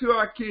down to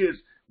our kids.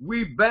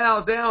 We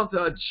bow down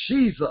to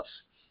Jesus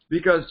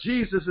because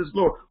Jesus is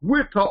Lord.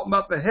 We're talking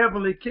about the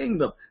heavenly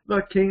kingdom,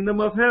 the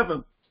kingdom of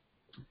heaven.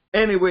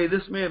 Anyway,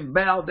 this man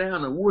bowed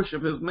down and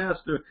worshiped his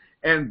master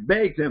and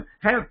begged him,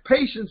 have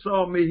patience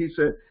on me, he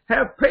said.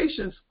 Have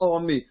patience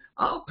on me.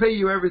 I'll pay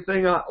you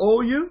everything I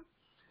owe you.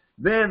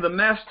 Then the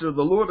master,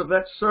 the Lord of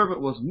that servant,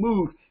 was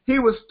moved. He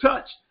was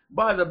touched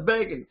by the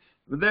begging.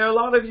 There are a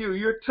lot of you,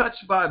 you're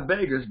touched by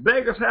beggars.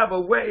 Beggars have a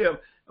way of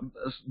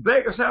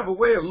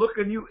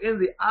looking you in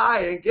the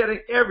eye and getting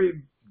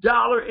every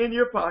dollar in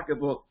your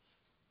pocketbook.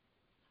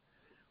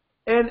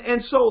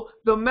 And so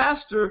the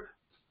master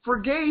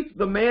forgave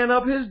the man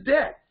of his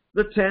debt,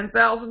 the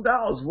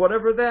 $10,000,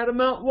 whatever that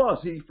amount was.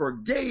 He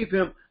forgave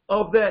him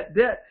of that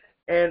debt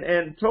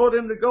and told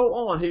him to go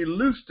on. He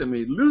loosed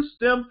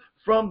him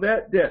from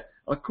that debt,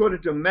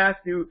 according to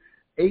Matthew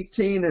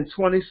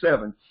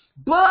 18:27.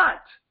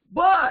 But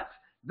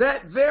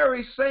that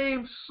very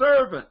same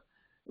servant,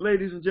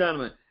 ladies and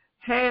gentlemen,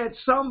 had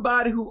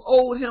somebody who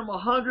owed him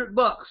 $100.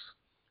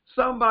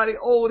 Somebody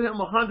owed him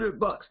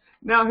 $100.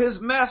 Now his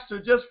master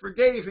just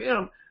forgave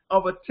him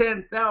of a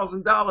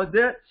 $10,000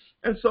 debt,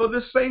 and so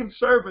this same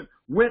servant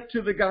went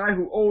to the guy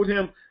who owed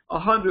him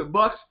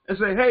 $100 and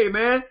said, "Hey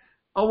man,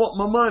 I want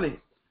my money.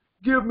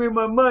 Give me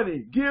my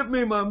money. Give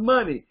me my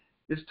money.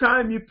 It's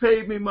time you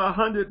paid me my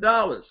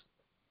 $100."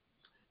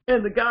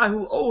 And the guy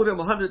who owed him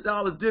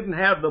 $100 didn't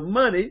have the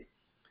money,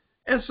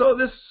 and so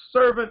this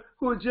servant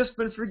who had just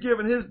been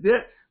forgiven his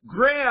debt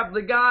grabbed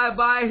the guy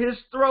by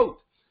his throat,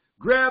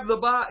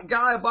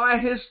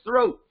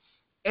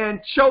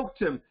 and choked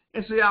him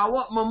and said, "I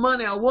want my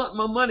money, I want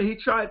my money." He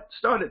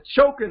started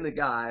choking the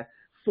guy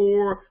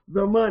for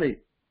the money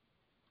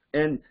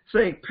and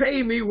saying,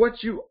 "Pay me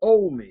what you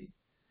owe me."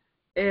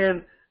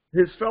 And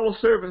his fellow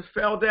servant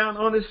fell down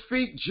on his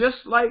feet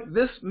just like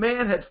this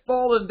man had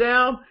fallen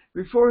down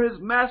before his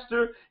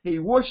master. He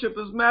worshiped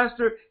his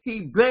master.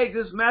 He begged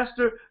his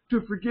master to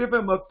forgive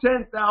him of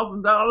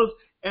 $10,000,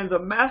 and the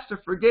master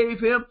forgave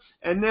him.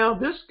 And now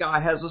this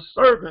guy has a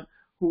servant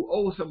who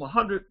owes him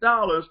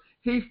 $100.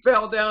 He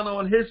fell down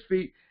on his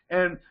feet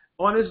and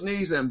on his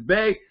knees and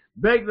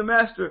begged the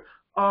master,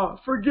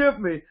 "Forgive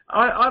me.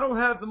 I don't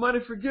have the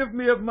money. Forgive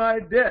me of my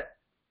debt."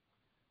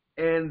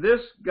 And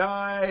this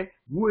guy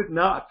would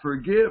not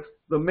forgive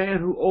the man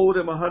who owed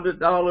him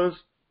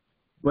 $100,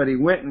 but he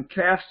went and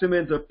cast him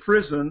into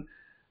prison.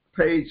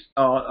 Page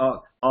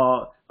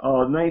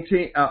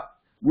 19.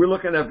 We're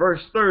looking at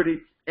verse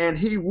 30. And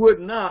he would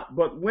not,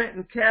 but went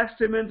and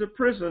cast him into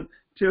prison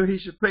till he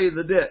should pay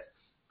the debt.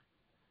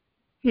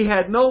 He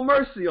had no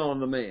mercy on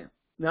the man.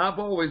 Now, I've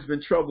always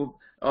been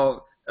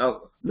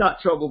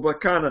not troubled, but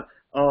kind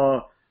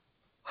of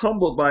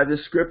humbled by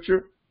this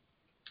scripture.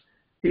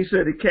 He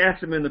said he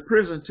cast him into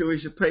prison till he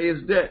should pay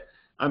his debt.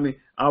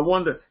 I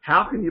wonder,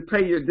 how can you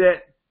pay your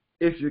debt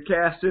if you're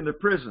cast into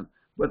prison?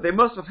 But they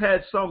must have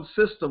had some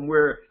system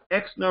where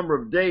X number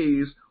of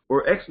days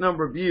or X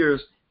number of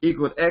years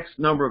equaled X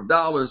number of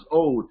dollars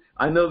owed.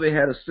 I know they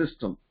had a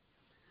system.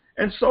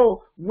 And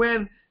so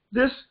when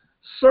this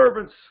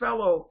servant's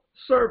fellow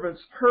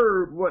servants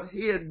heard what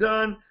he had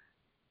done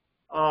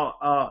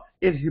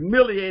in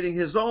humiliating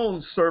his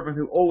own servant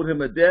who owed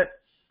him a debt,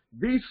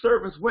 these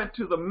servants went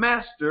to the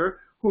master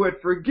who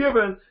had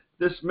forgiven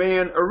this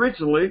man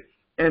originally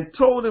and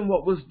told him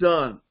what was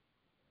done.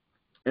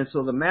 And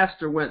so the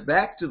master went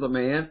back to the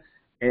man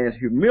and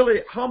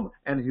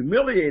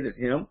humiliated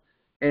him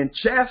and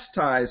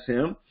chastised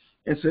him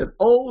and said,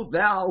 "O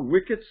thou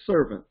wicked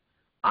servant,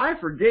 I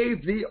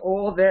forgave thee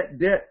all that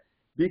debt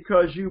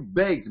because you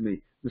begged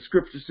me." The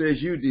scripture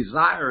says, "You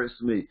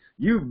desirest me."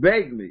 You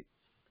begged me.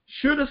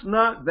 "Shouldest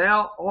not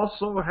thou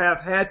also have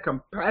had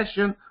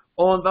compassion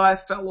on thy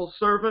fellow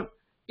servant,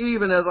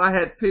 even as I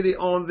had pity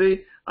on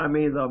thee. I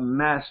mean, the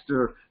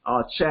master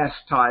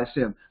chastised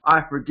him.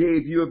 I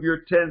forgave you of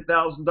your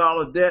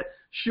 $10,000 debt.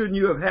 Shouldn't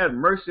you have had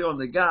mercy on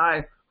the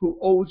guy who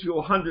owed you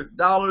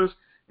 $100?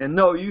 And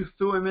no, you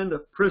threw him into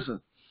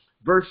prison.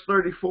 Verse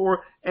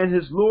 34, and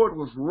his Lord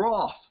was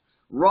wroth.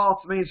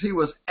 Wroth means he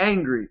was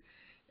angry,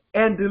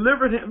 and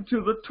delivered him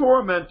to the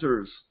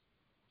tormentors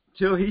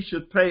till he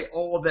should pay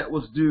all that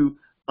was due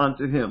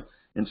unto him.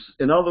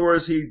 In other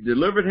words, he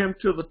delivered him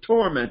to the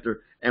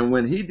tormentor. And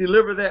when he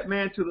delivered that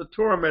man to the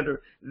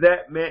tormentor,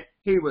 that meant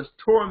he was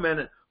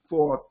tormented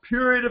for a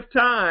period of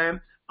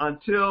time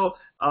until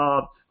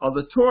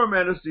the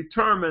tormentors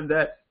determined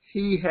that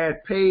he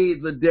had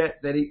paid the debt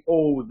that he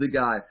owed the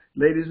guy.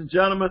 Ladies and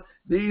gentlemen,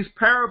 these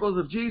parables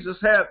of Jesus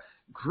have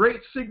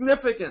great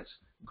significance.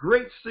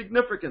 Great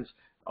significance.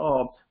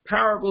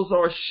 Parables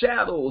are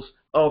shadows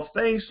of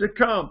things to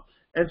come.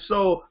 And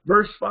so,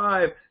 verse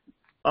 5,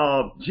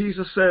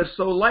 Jesus says,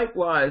 so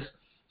likewise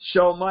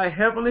shall my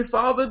heavenly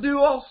Father do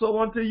also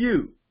unto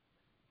you,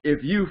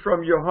 if you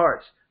from your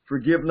hearts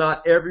forgive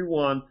not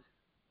everyone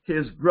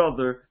his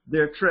brother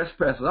their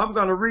trespasses. I'm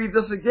going to read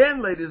this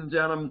again, ladies and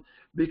gentlemen,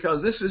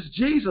 because this is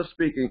Jesus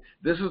speaking.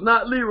 This is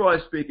not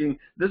LeRoy speaking.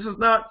 This is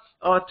not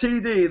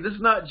TD. This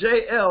is not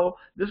JL.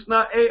 This is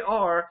not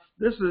AR.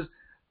 This is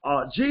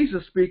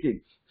Jesus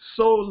speaking.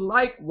 So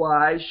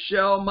likewise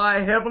shall my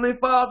heavenly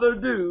Father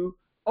do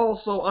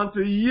also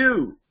unto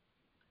you,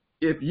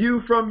 if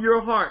you from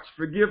your hearts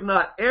forgive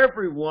not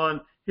everyone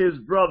his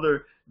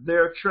brother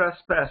their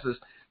trespasses.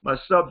 My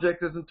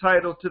subject is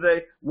entitled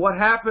today, What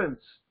Happens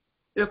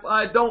If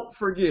I Don't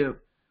Forgive?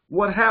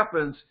 What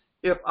happens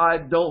if I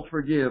don't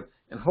forgive?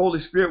 And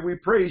Holy Spirit, we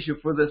praise you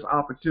for this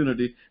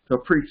opportunity to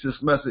preach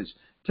this message.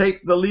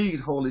 Take the lead,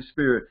 Holy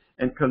Spirit,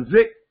 and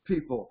convict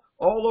people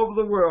all over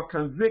the world.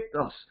 Convict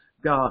us,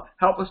 God.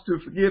 Help us to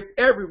forgive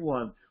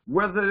everyone,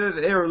 whether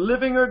they're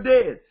living or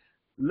dead.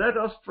 Let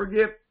us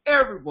forgive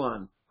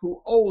everyone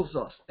who owes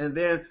us, and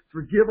then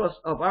forgive us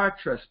of our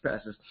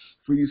trespasses.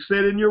 For you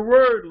said in your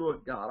word, Lord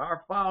God,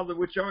 our Father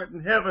which art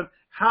in heaven,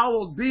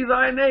 hallowed be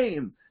thy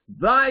name.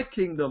 Thy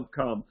kingdom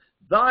come,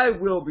 thy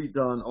will be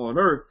done on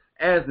earth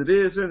as it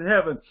is in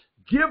heaven.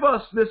 Give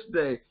us this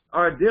day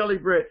our daily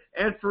bread,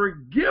 and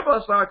forgive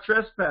us our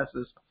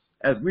trespasses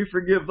as we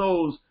forgive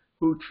those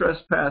who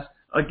trespass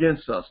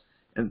against us.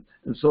 And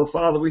so,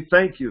 Father, we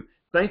thank you.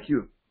 Thank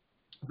you.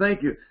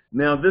 Thank you.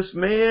 Now, this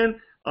man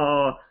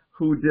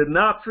who did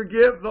not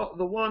forgive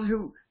the one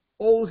who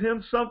owed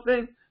him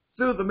something,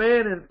 threw the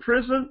man in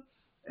prison,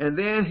 and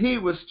then he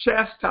was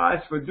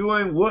chastised for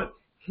doing what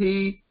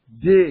he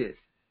did,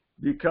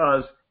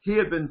 because he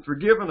had been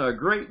forgiven a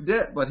great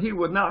debt, but he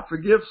would not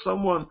forgive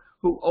someone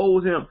who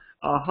owed him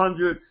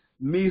 100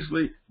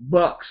 measly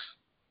bucks.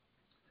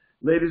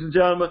 Ladies and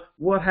gentlemen,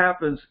 what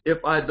happens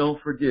if I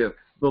don't forgive?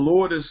 The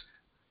Lord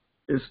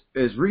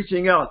is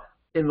reaching out.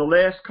 In the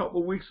last couple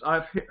of weeks,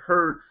 I've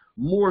heard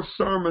more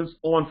sermons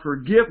on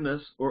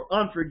forgiveness or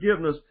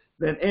unforgiveness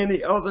than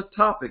any other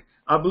topic.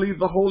 I believe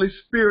the Holy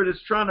Spirit is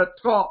trying to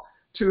talk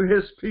to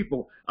his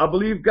people. I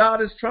believe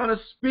God is trying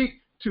to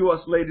speak to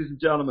us, ladies and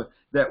gentlemen,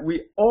 that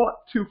we ought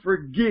to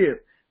forgive,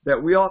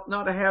 that we ought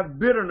not to have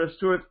bitterness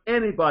towards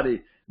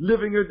anybody,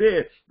 living or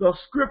dead. The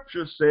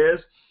scripture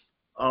says,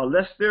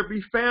 lest there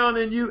be found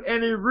in you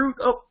any root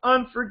of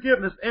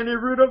unforgiveness, any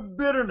root of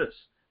bitterness,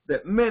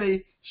 that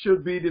many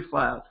should be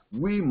defiled.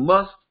 We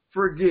must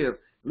forgive.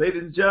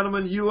 Ladies and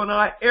gentlemen, you and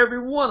I, every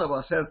one of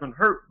us has been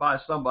hurt by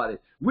somebody.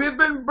 We've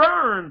been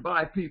burned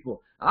by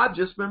people. I've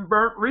just been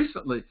burnt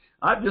recently.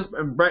 I've just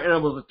been burnt, and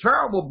it was a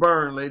terrible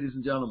burn, ladies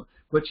and gentlemen.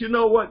 But you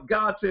know what?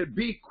 God said,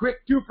 be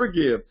quick to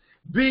forgive.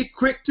 Be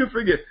quick to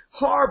forgive.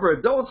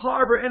 Don't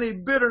harbor any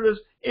bitterness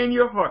in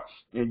your heart.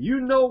 And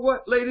you know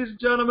what, ladies and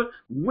gentlemen?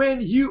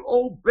 When you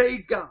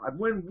obey God,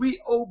 when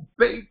we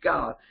obey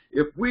God,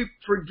 if we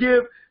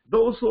forgive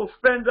those who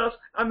offend us,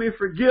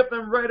 forgive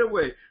them right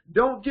away.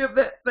 Don't give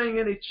that thing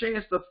any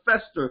chance to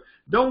fester.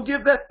 Don't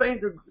give that thing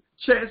a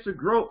chance to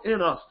grow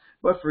in us.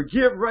 But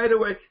forgive right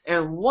away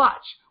and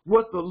watch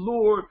what the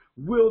Lord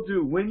will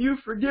do. When you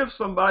forgive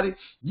somebody,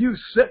 you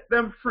set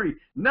them free.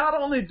 Not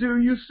only do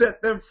you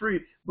set them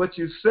free, but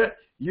you set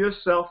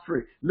yourself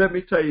free. Let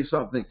me tell you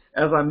something.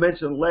 As I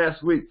mentioned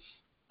last week,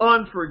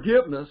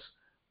 unforgiveness,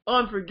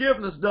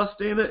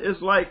 Dustina,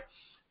 is like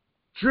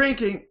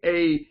drinking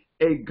a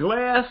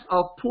glass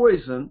of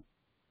poison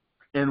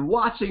and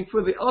watching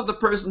for the other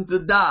person to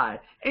die.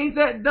 Ain't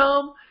that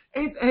dumb?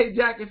 Hey,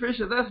 Jackie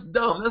Fisher, that's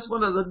dumb. That's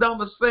one of the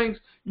dumbest things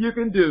you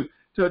can do,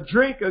 to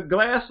drink a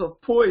glass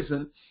of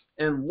poison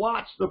and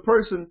watch the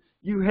person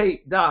you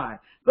hate die.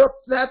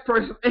 That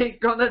person ain't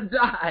gonna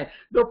die.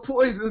 The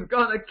poison's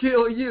gonna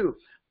kill you.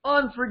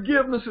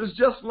 Unforgiveness is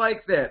just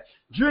like that.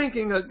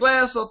 Drinking a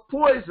glass of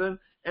poison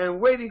and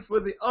waiting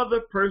for the other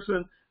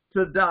person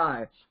to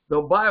die.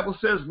 The Bible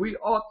says we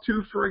ought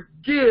to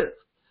forgive.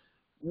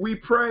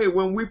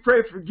 When we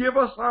pray, forgive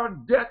us our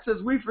debts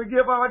as we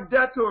forgive our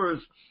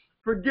debtors.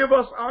 Forgive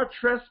us our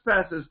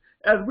trespasses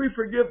as we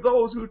forgive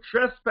those who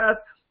trespass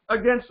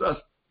against us.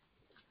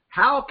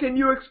 How can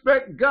you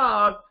expect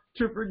God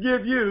to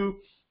forgive you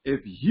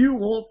if you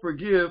won't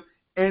forgive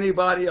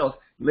anybody else.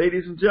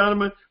 Ladies and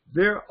gentlemen,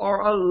 there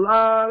are a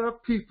lot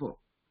of people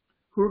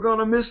who are going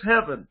to miss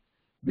heaven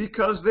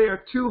because they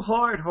are too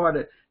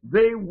hard-hearted.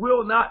 They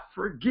will not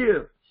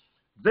forgive.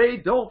 They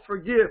don't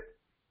forgive.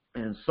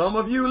 And some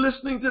of you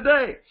listening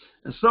today,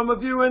 and some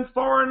of you in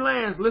foreign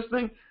lands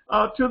listening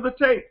to the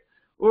tape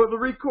or the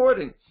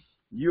recording,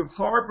 you're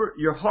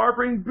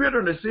harboring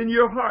bitterness in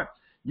your heart.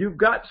 You've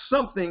got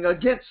something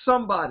against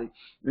somebody,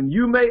 and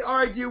you may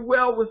argue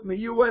well with me.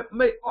 You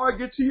may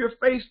argue till your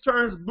face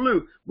turns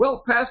blue.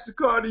 Well, Pastor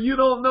Carter, you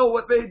don't know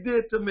what they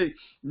did to me.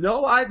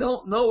 No, I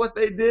don't know what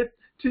they did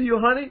to you,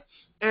 honey,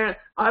 and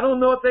I don't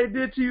know what they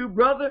did to you,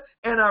 brother,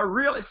 and I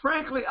really,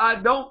 frankly,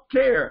 I don't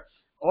care.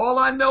 All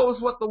I know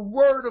is what the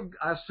Word of,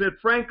 I said,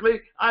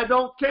 frankly, I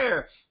don't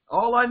care.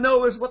 All I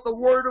know is what the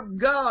Word of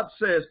God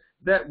says,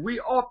 that we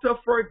ought to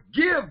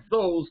forgive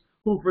those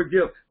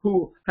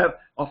who have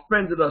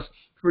offended us.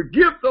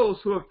 Forgive those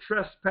who have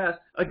trespassed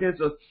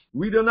against us.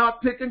 We do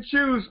not pick and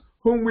choose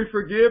whom we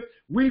forgive.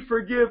 We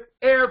forgive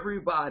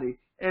everybody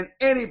and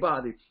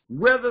anybody.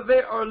 Whether they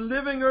are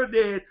living or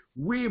dead,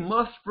 we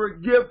must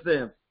forgive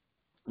them.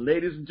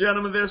 Ladies and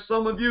gentlemen, there's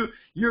some of you,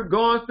 you're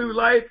going through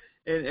life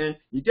and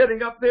you're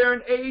getting up there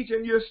in age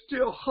and you're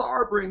still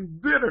harboring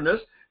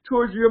bitterness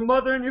towards your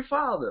mother and your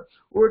father,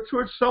 or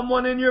towards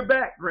someone in your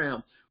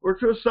background, or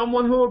to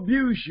someone who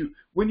abused you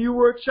when you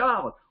were a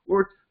child,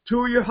 or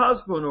to your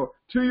husband, or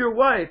to your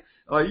wife.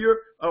 You're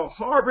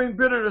harboring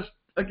bitterness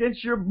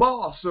against your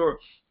boss, or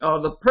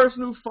the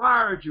person who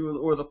fired you,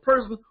 or the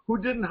person who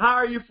didn't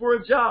hire you for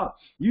a job.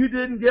 You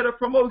didn't get a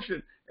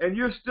promotion, and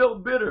you're still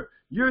bitter.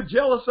 You're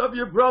jealous of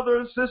your brother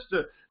and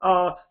sister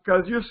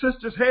because your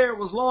sister's hair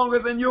was longer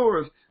than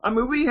yours. I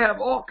mean, we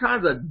have all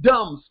kinds of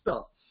dumb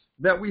stuff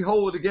that we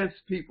hold against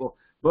people.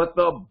 But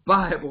the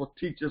Bible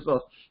teaches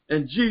us,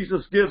 and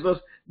Jesus gives us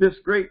this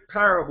great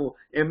parable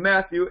in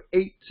Matthew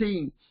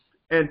 18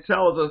 and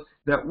tells us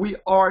that we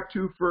are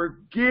to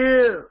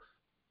forgive.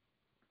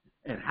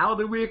 And how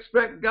do we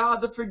expect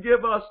God to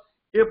forgive us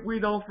if we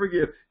don't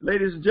forgive?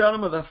 Ladies and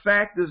gentlemen, the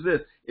fact is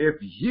this: if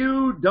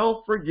you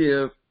don't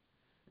forgive,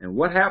 and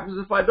what happens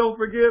if I don't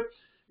forgive?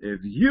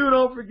 If you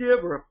don't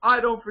forgive, or if I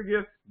don't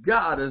forgive,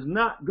 God is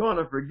not going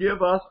to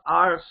forgive us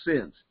our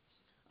sins.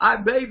 I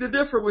beg to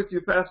differ with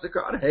you, Pastor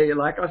Carter. Hey,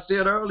 like I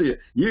said earlier,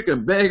 you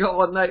can beg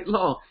all night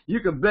long. You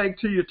can beg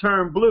till you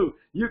turn blue.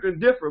 You can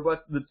differ,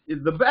 but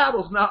the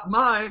battle's not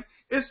mine.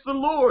 It's the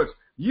Lord's.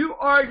 You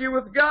argue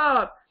with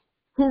God,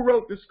 who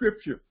wrote the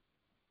scripture.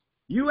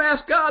 You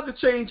ask God to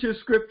change his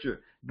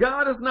scripture.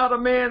 God is not a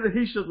man that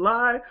he should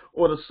lie,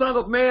 or the son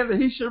of man that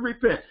he should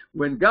repent.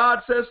 When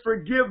God says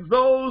forgive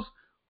those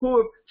who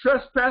have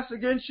trespassed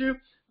against you,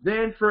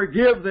 then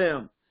forgive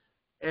them.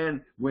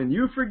 And when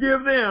you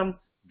forgive them,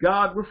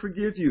 God will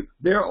forgive you.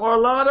 There are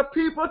a lot of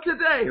people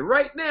today,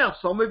 right now,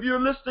 some of you are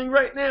listening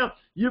right now,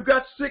 you've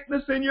got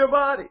sickness in your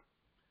body.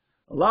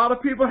 A lot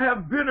of people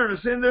have bitterness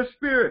in their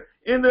spirit,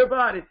 in their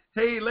body.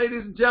 Hey,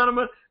 ladies and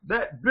gentlemen,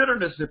 that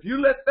bitterness, if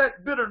you let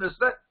that bitterness,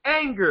 that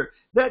anger,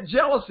 that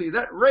jealousy,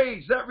 that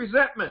rage, that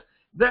resentment,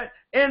 that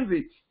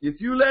envy, if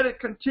you let it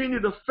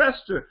continue to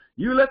fester,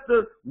 you let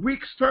the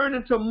weeks turn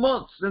into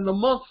months, and the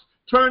months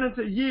turn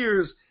into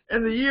years,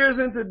 and the years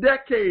into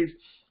decades,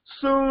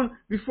 soon,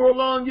 before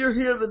long, you'll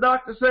hear the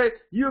doctor say,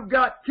 you've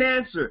got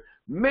cancer.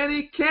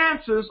 Many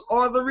cancers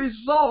are the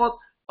result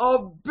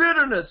of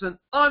bitterness and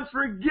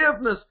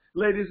unforgiveness,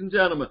 ladies and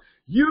gentlemen.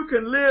 You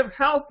can live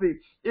healthy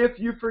if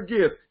you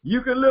forgive.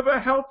 You can live a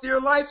healthier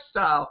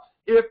lifestyle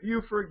if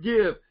you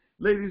forgive.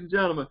 Ladies and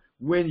gentlemen,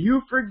 when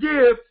you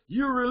forgive,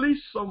 you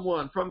release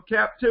someone from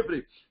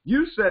captivity.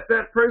 You set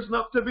that person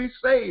up to be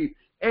saved.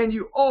 And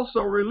you also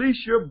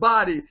release your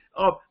body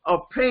of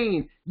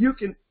pain. You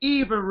can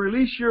even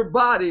release your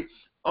body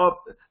of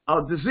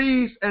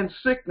disease and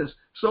sickness.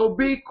 So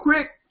be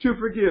quick to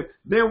forgive.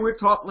 Then we're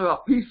talking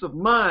about peace of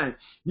mind.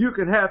 You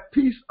can have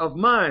peace of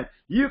mind.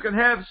 You can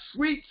have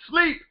sweet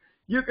sleep.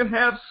 You can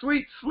have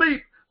sweet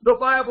sleep. The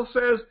Bible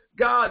says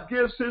God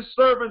gives his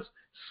servants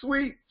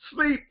sweet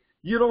sleep.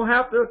 You don't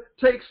have to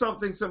take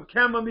something, some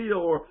chamomile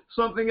or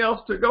something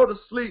else to go to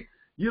sleep.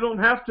 You don't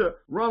have to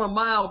run a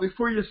mile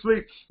before you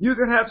sleep. You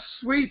can have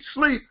sweet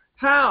sleep.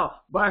 How?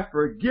 By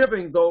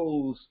forgiving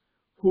those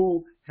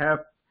who have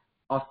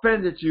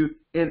offended you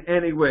in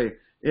any way.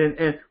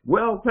 And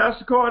well,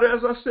 Pastor Carter,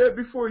 as I said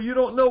before, you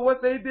don't know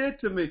what they did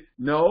to me.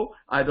 No,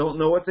 I don't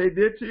know what they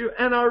did to you.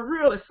 And I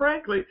really,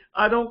 frankly,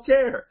 I don't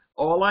care.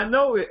 All I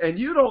know is, and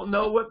you don't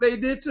know what they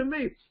did to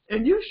me.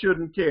 And you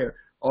shouldn't care.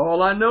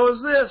 All I know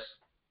is this.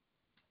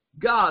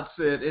 God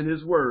said in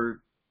his word,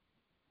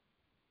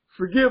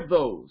 forgive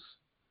those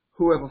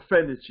who have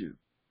offended you.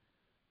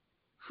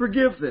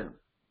 Forgive them.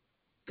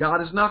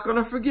 God is not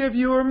going to forgive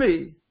you or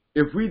me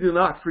if we do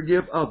not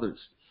forgive others.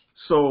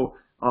 So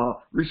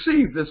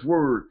receive this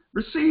word.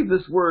 Receive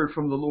this word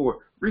from the Lord.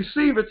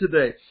 Receive it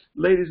today.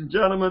 Ladies and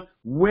gentlemen,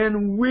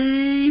 when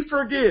we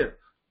forgive,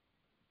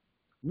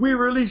 we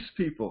release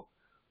people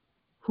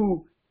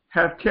who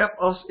have kept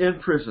us in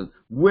prison.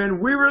 When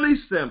we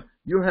release them,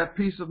 you'll have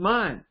peace of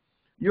mind.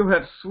 You'll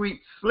have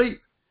sweet sleep.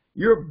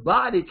 Your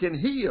body can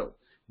heal.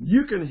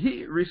 You can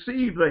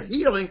receive the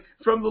healing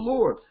from the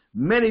Lord.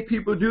 Many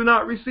people do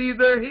not receive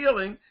their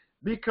healing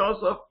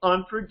because of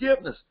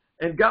unforgiveness.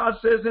 And God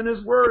says in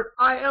his word,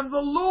 I am the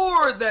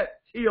Lord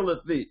that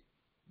healeth thee.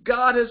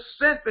 God has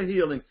sent the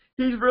healing.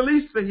 He's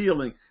released the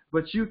healing.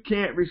 But you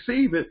can't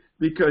receive it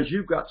because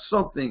you've got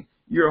something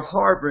you're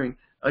harboring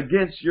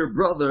against your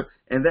brother,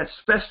 and that's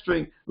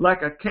festering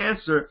like a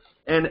cancer,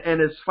 and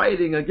it's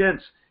fighting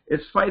against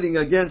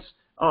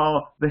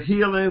the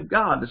healing of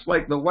God. It's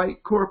like the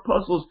white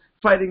corpuscles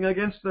fighting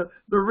against the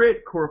red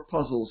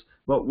corpuscles.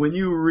 But when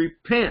you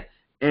repent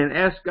and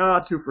ask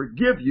God to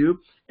forgive you,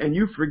 and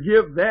you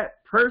forgive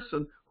that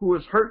person who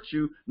has hurt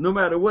you, no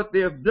matter what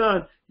they have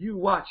done, you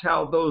watch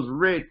how those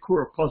red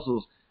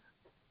corpuscles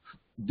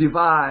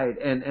divide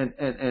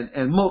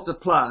and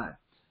multiply.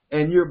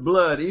 And your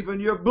blood,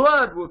 even your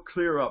blood will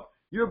clear up.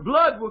 Your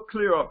blood will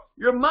clear up.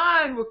 Your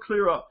mind will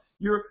clear up.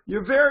 Your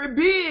very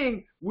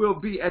being will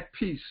be at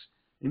peace.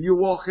 And you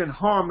walk in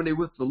harmony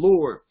with the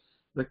Lord.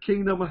 The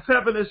kingdom of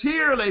heaven is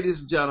here, ladies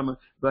and gentlemen.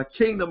 The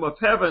kingdom of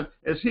heaven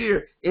is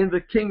here. In the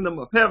kingdom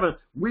of heaven,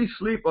 we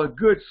sleep a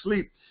good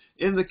sleep.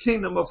 In the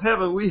kingdom of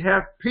heaven, we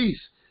have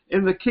peace.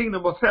 In the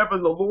kingdom of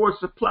heaven, the Lord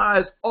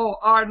supplies all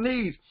our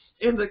needs.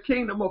 In the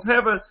kingdom of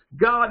heaven,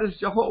 God is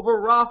Jehovah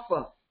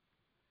Rapha.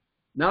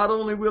 Not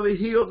only will he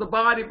heal the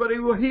body, but he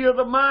will heal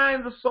the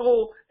mind, the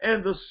soul,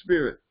 and the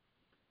spirit.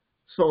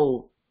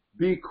 So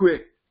be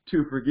quick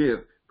to forgive.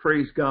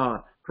 Praise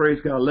God. Praise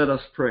God. Let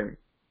us pray.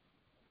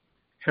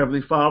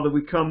 Heavenly Father,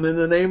 we come in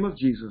the name of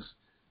Jesus,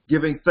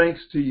 giving thanks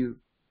to you,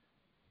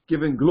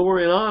 giving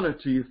glory and honor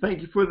to you.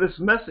 Thank you for this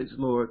message,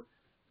 Lord.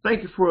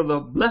 Thank you for the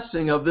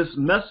blessing of this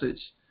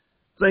message.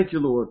 Thank you,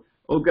 Lord.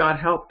 Oh God,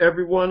 help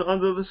everyone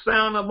under the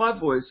sound of my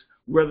voice,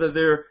 whether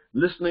they're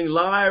listening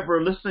live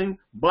or listening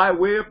by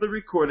way of the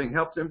recording.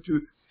 Help them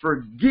to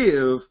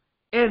forgive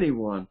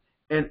anyone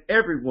and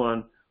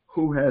everyone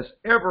who has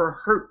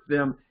ever hurt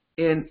them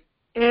in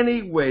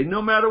any way,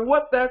 no matter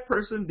what that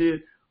person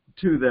did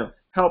to them.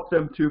 Help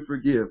them to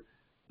forgive.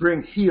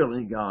 Bring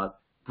healing, God.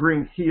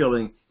 Bring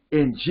healing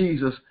in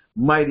Jesus'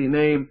 mighty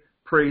name.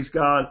 Praise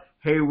God.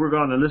 Hey, we're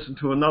going to listen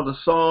to another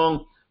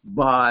song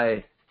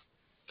by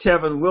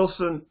Kevin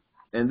Wilson,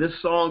 and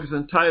this song is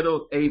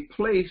entitled A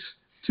Place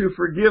to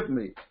Forgive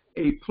Me.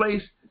 A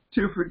Place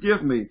to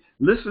Forgive Me.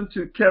 Listen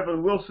to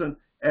Kevin Wilson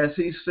as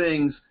he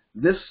sings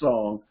this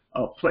song,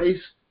 A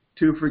Place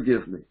to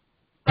Forgive Me.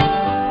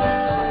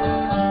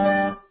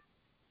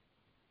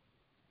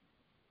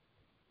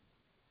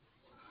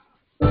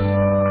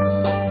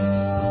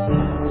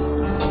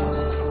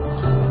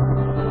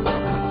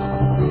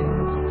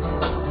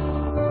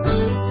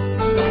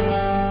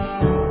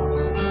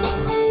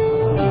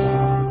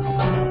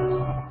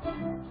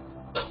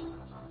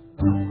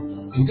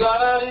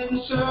 God, I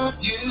didn't serve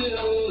you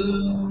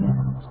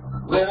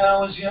when I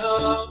was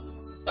young,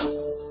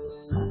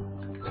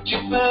 but you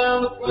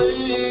found a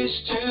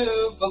place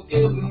to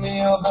forgive me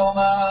of all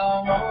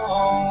my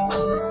wrong.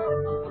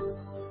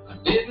 I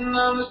didn't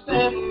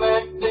understand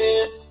back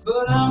then,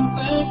 but I'm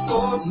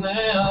thankful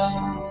now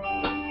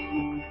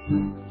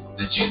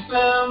that you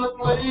found a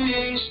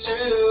place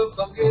to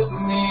forgive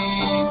me.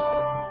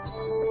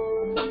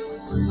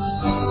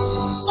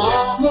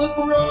 On the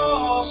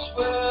cross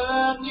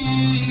where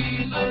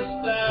Jesus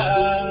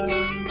died,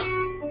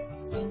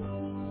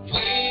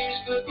 please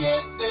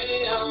forgive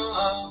them,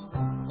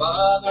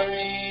 Father,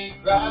 he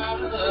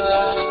cried.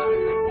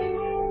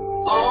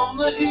 On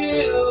the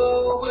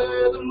hill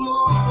where the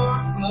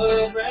Lord's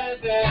blood ran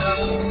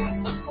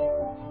down,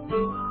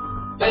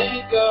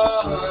 thank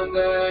God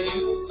that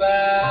you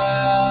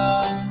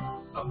found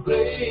a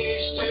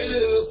place to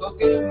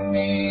forgive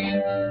me.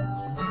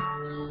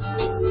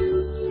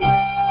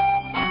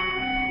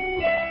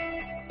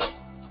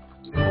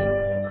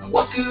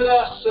 What could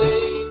I say?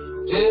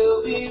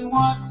 Tell me,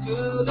 what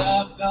could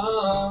I've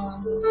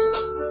done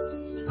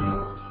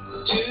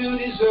to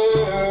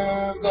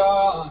deserve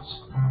God's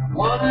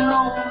one and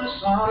only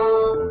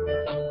Son?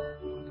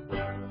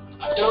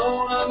 I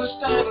don't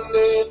understand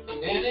it,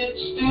 and it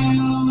still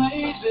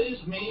amazes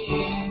me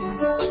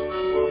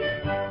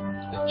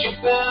that you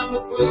found a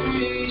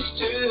place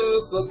to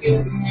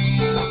forgive me.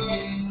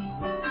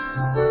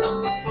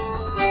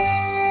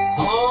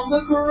 On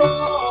the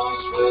cross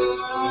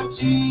where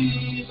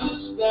Jesus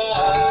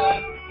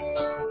died,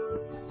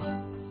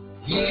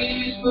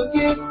 please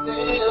forgive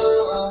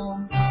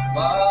them,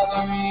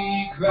 Father,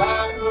 he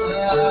cried.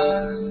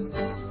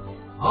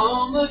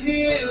 On the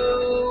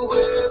hill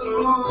where the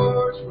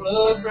Lord's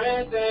blood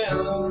ran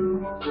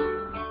down,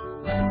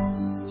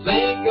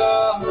 thank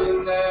God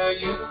that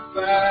you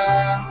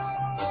found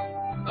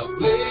a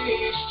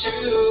place to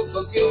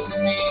forgive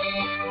me.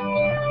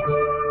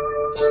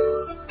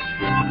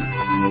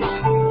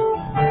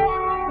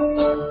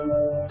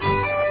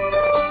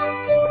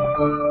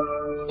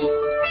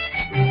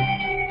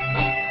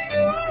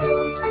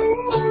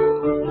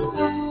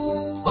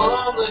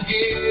 On the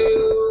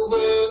hill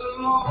where the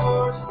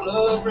Lord's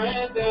blood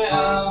ran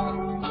down,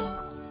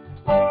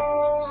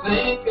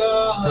 thank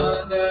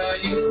God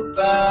that you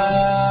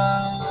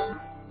found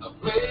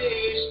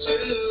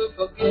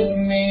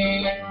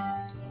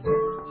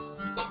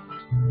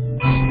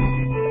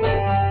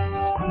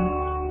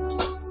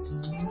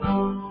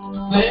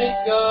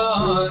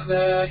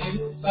where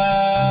you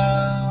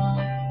found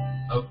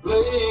a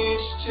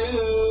place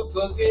to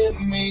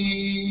forgive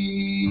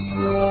me.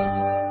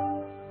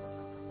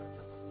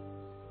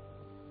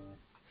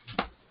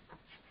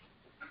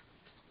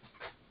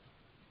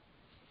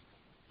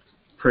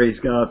 Praise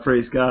God,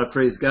 praise God,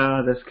 praise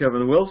God. That's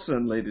Kevin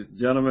Wilson, ladies and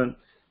gentlemen.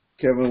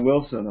 Kevin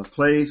Wilson, A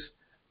Place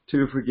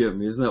to Forgive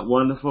Me. Isn't that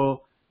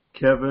wonderful?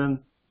 Kevin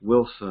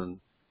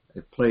Wilson,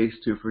 A Place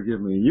to Forgive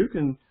Me. You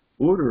can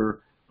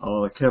order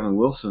Kevin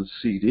Wilson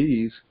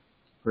CDs,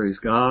 praise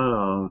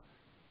God,